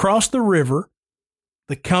the river.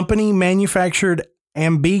 The company manufactured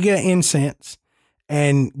Ambiga incense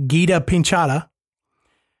and Gita Pinchata.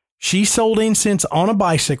 She sold incense on a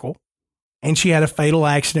bicycle, and she had a fatal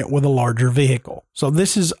accident with a larger vehicle. So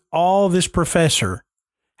this is all this professor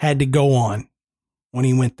had to go on when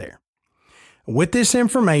he went there. With this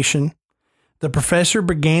information, the professor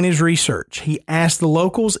began his research. He asked the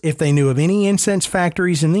locals if they knew of any incense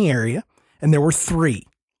factories in the area, and there were 3.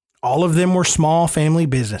 All of them were small family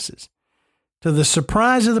businesses. To the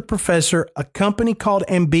surprise of the professor, a company called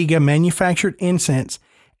Ambiga manufactured incense,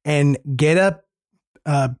 and Geta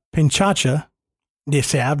Pinchacha.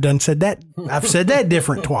 Yes, I've said that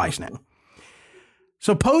different twice now.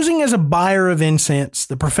 So posing as a buyer of incense,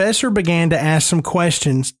 the professor began to ask some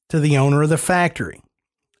questions to the owner of the factory.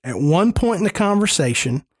 At one point in the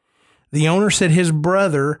conversation, the owner said his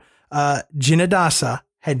brother, Jinadasa,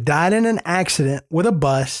 had died in an accident with a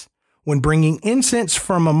bus when bringing incense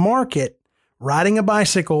from a market, riding a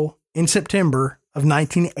bicycle in September of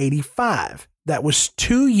 1985. That was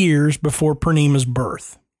 2 years before Purnima's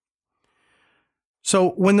birth.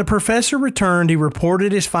 So when the professor returned, he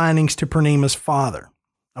reported his findings to Purnima's father.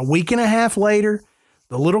 A week and a half later,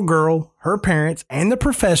 the little girl, her parents, and the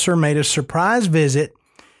professor made a surprise visit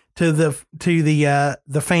to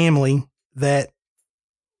the family that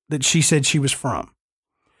she said she was from.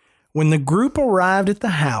 When the group arrived at the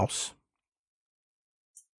house,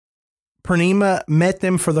 Purnima met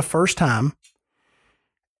them for the first time.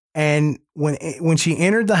 And when she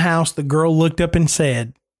entered the house, the girl looked up and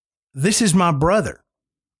said, "This is my brother."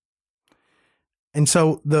 And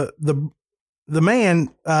so the man,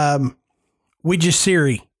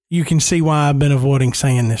 Wijesiri, you can see why I've been avoiding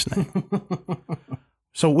saying this name.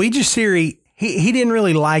 So Wijesiri, he didn't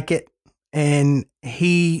really like it, and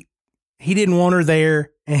he didn't want her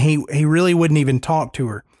there, and he really wouldn't even talk to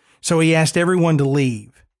her. So he asked everyone to leave.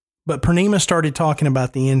 But Purnima started talking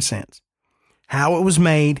about the incense, how it was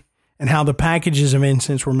made, and how the packages of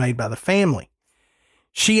incense were made by the family.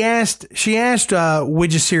 She asked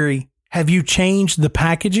Wijesiri, "Have you changed the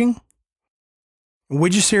packaging?"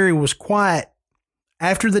 Wijesiri was quiet.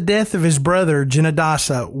 After the death of his brother,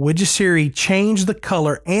 Jinadasa, Wijesiri changed the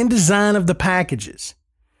color and design of the packages.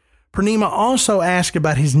 Purnima also asked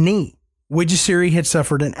about his knee. Wijesiri had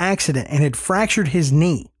suffered an accident and had fractured his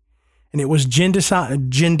knee, and it was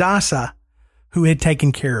Jindasa who had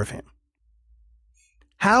taken care of him.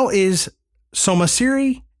 "How is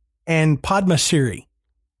Somasiri and Padmasiri?"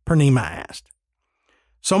 Purnima asked.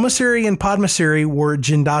 Somasiri and Padmasiri were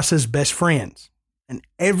Jindasa's best friends, and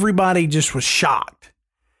everybody just was shocked.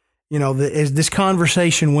 As this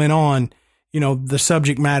conversation went on, the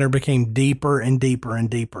subject matter became deeper and deeper and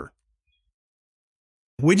deeper.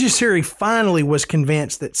 Wijesiri finally was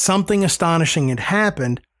convinced that something astonishing had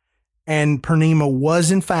happened, and Purnima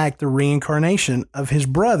was in fact the reincarnation of his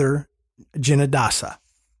brother, Jinadasa.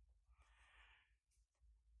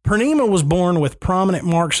 Purnima was born with prominent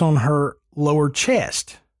marks on her lower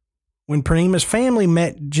chest. When Purnima's family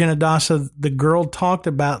met Jinadasa, the girl talked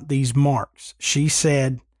about these marks. She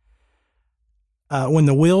said, when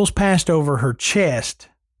the wheels passed over her chest,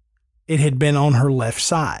 it had been on her left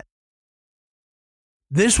side.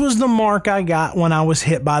 "This was the mark I got when I was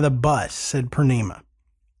hit by the bus," said Purnima.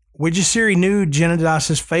 Wijesiri knew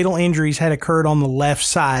Jinadasa's fatal injuries had occurred on the left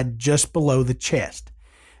side, just below the chest.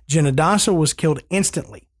 Jinadasa was killed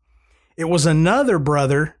instantly. It was another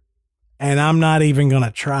brother, and I'm not even going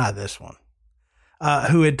to try this one,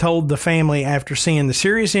 who had told the family after seeing the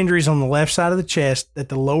serious injuries on the left side of the chest, that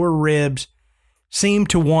the lower ribs seemed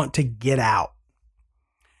to want to get out.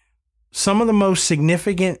 some of the most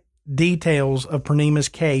significant details of Purnima's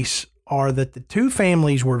case are that the two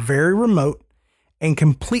families were very remote and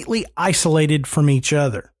completely isolated from each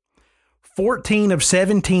other. 14 of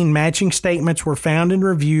 17 matching statements were found and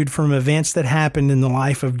reviewed from events that happened in the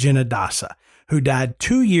life of Jenna Dasa, who died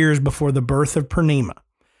 2 years before the birth of Purnima.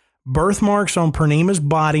 Birthmarks on Purnima's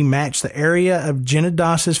body matched the area of Jenna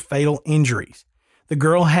Dasa's fatal injuries. The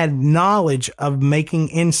girl had knowledge of making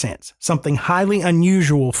incense, something highly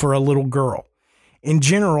unusual for a little girl. In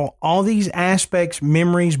general, all these aspects,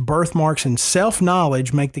 memories, birthmarks, and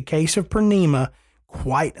self-knowledge make the case of Purnima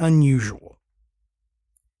quite unusual.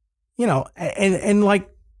 You know, and like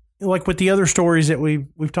with the other stories that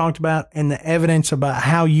we've talked about and the evidence about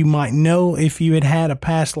how you might know if you had a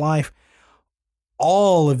past life,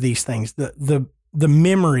 all of these things, the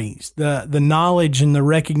memories, the knowledge and the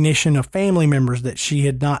recognition of family members that she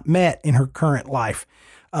had not met in her current life,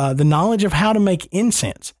 the knowledge of how to make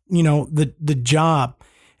incense, you know, the job,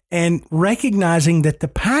 and recognizing that the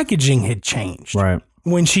packaging had changed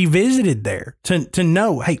when she visited there to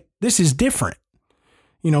know, hey, this is different.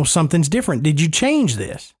 You know, something's different. Did you change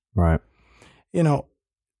this? Right. You know,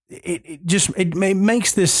 it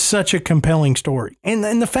makes this such a compelling story.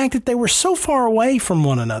 And the fact that they were so far away from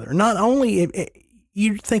one another, not only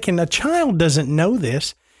you're thinking a child doesn't know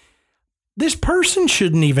this. This person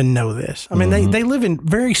shouldn't even know this. I mean, they live in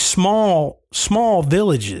very small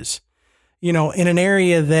villages, you know, in an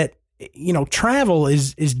area that, you know, travel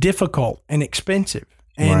is difficult and expensive,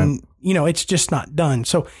 and, you know, it's just not done.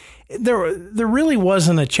 So there really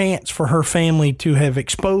wasn't a chance for her family to have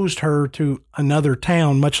exposed her to another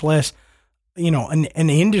town, much less, you know, an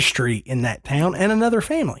industry in that town and another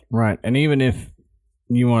family. Right. And even if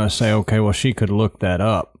you want to say, okay, well, she could look that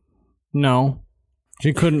up. No,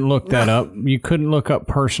 she couldn't look that up. You couldn't look up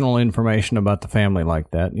personal information about the family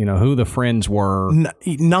like that. You know, who the friends were.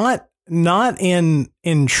 Not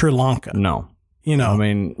in Sri Lanka. No. You know, I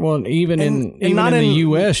mean, well, even in the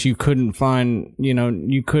U.S., you couldn't find, you know,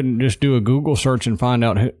 you couldn't just do a Google search and find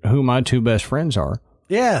out who my two best friends are.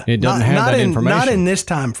 Yeah. It doesn't have that information. Not in this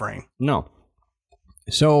time frame. No.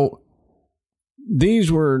 So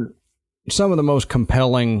these were some of the most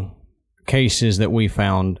compelling cases that we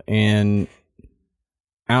found, and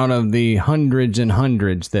out of the hundreds and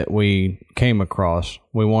hundreds that we came across,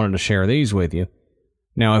 we wanted to share these with you.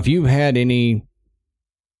 Now, if you've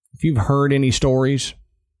heard any stories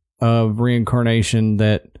of reincarnation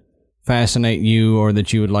that fascinate you or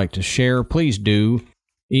that you would like to share, please do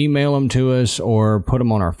email them to us or put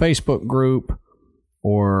them on our Facebook group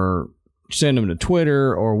or send them to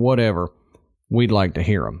Twitter or whatever. We'd like to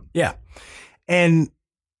hear them. Yeah. And,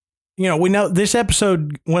 you know, we know this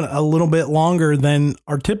episode went a little bit longer than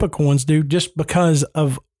our typical ones do just because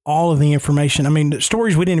of all of the information. I mean, the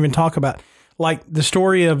stories we didn't even talk about, like the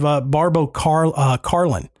story of Barbo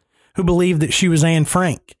Carlin, who believed that she was Anne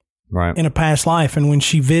Frank in a past life. And when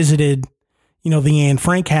she visited, you know, the Anne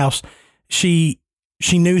Frank house, she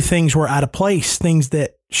knew things were out of place, things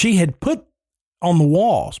that she had put on the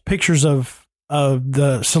walls, pictures of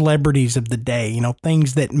the celebrities of the day, you know,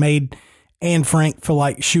 things that made Anne Frank feel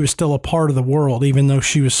like she was still a part of the world, even though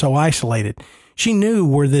she was so isolated. She knew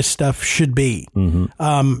where this stuff should be.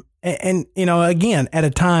 And, you know, again, at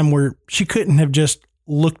a time where she couldn't have just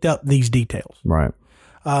looked up these details. Right.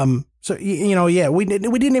 So, you know, yeah, we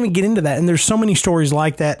didn't even get into that. And there's so many stories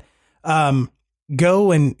like that.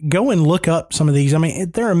 Go and look up some of these. I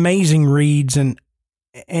mean, they're amazing reads. And,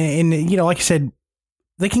 you know, like I said,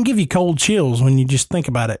 they can give you cold chills when you just think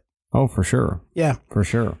about it. Oh, for sure. Yeah. For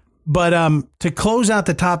sure. But to close out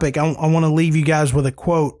the topic, I want to leave you guys with a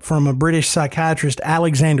quote from a British psychiatrist,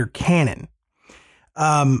 Alexander Cannon.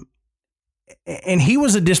 And he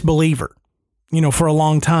was a disbeliever, you know, for a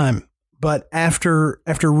long time. But after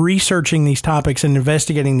researching these topics and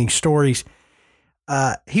investigating these stories,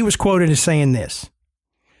 he was quoted as saying this: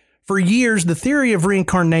 "For years, the theory of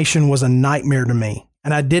reincarnation was a nightmare to me,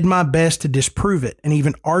 and I did my best to disprove it and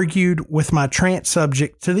even argued with my trance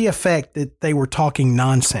subject to the effect that they were talking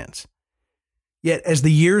nonsense. Yet as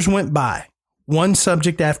the years went by, one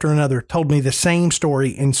subject after another told me the same story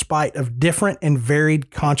in spite of different and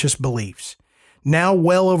varied conscious beliefs. Now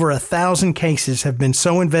well over 1,000 cases have been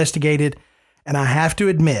so investigated, and I have to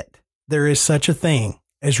admit there is such a thing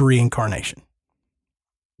as reincarnation."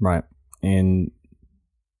 Right. And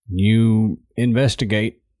you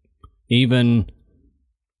investigate even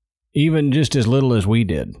just as little as we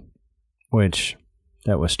did, which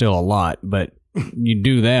that was still a lot, but you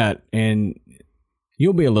do that and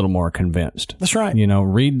you'll be a little more convinced. That's right. You know,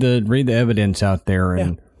 read the evidence out there,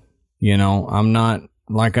 and you know, I'm not,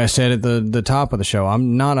 like I said at the top of the show,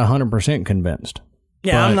 I'm not 100% convinced.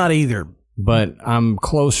 Yeah, I'm not either. But I'm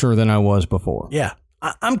closer than I was before. Yeah.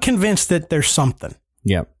 I'm convinced that there's something.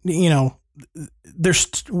 Yep. You know, there's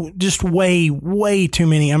just way, way too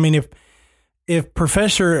many. I mean, if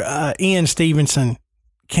Professor Ian Stevenson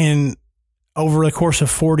can, over the course of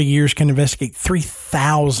 40 years, can investigate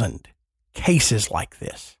 3,000 cases like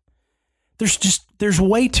this, there's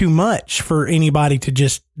way too much for anybody to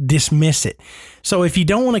just dismiss it. So if you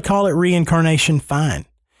don't want to call it reincarnation, fine.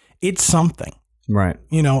 It's something. Right.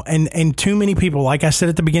 You know, and too many people, like I said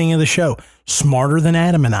at the beginning of the show, smarter than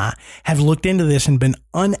Adam and I, have looked into this and been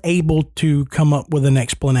unable to come up with an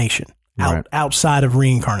explanation outside of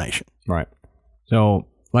reincarnation. Right. So,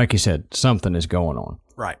 like you said, something is going on.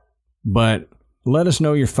 Right. But let us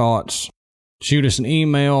know your thoughts. Shoot us an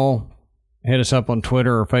email. Hit us up on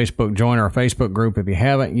Twitter or Facebook. Join our Facebook group if you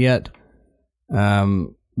haven't yet.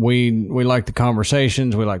 We like the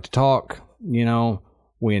conversations. We like to talk. You know,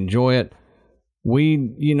 we enjoy it. We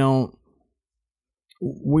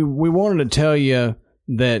wanted to tell you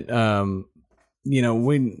that,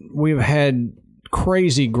 we've had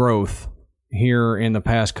crazy growth here in the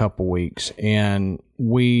past couple weeks, and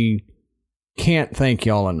we can't thank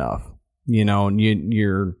y'all enough. You know,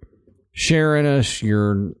 you're sharing us,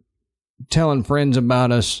 you're telling friends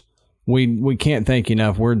about us. We can't thank you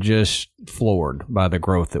enough. We're just floored by the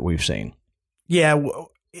growth that we've seen. Yeah,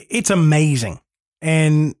 it's amazing.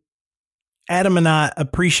 And Adam and I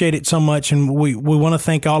appreciate it so much, and we want to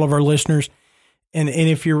thank all of our listeners. And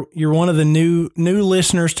if you're one of the new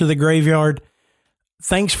listeners to the Graveyard,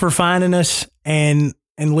 thanks for finding us and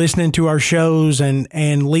listening to our shows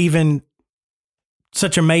and leaving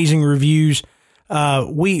such amazing reviews.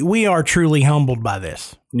 We are truly humbled by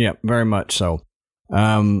this. Yeah, very much so.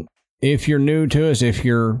 If you're new to us, if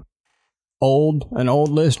you're an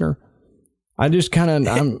old listener, I just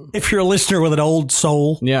if you're a listener with an old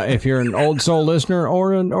soul. Yeah, if you're an old soul listener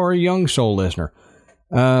or a young soul listener,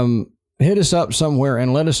 hit us up somewhere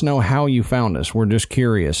and let us know how you found us. We're just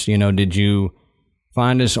curious. You know, did you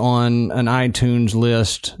find us on an iTunes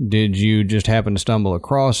list? Did you just happen to stumble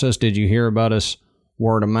across us? Did you hear about us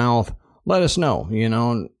word of mouth? Let us know, you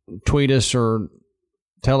know, tweet us or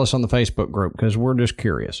tell us on the Facebook group, because we're just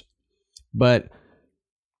curious. But,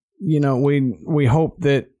 you know, we hope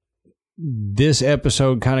that this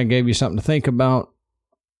episode kind of gave you something to think about.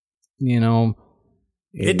 You know,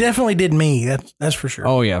 it definitely did me. That's for sure.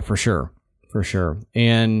 Oh yeah, for sure.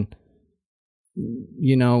 And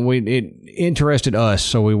you know, it interested us,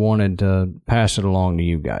 so we wanted to pass it along to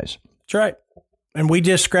you guys. That's right. And we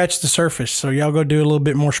just scratched the surface, so y'all go do a little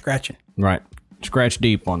bit more scratching. Right. Scratch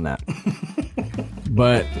deep on that.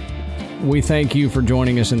 But we thank you for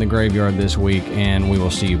joining us in the Graveyard this week, and we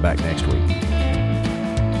will see you back next week.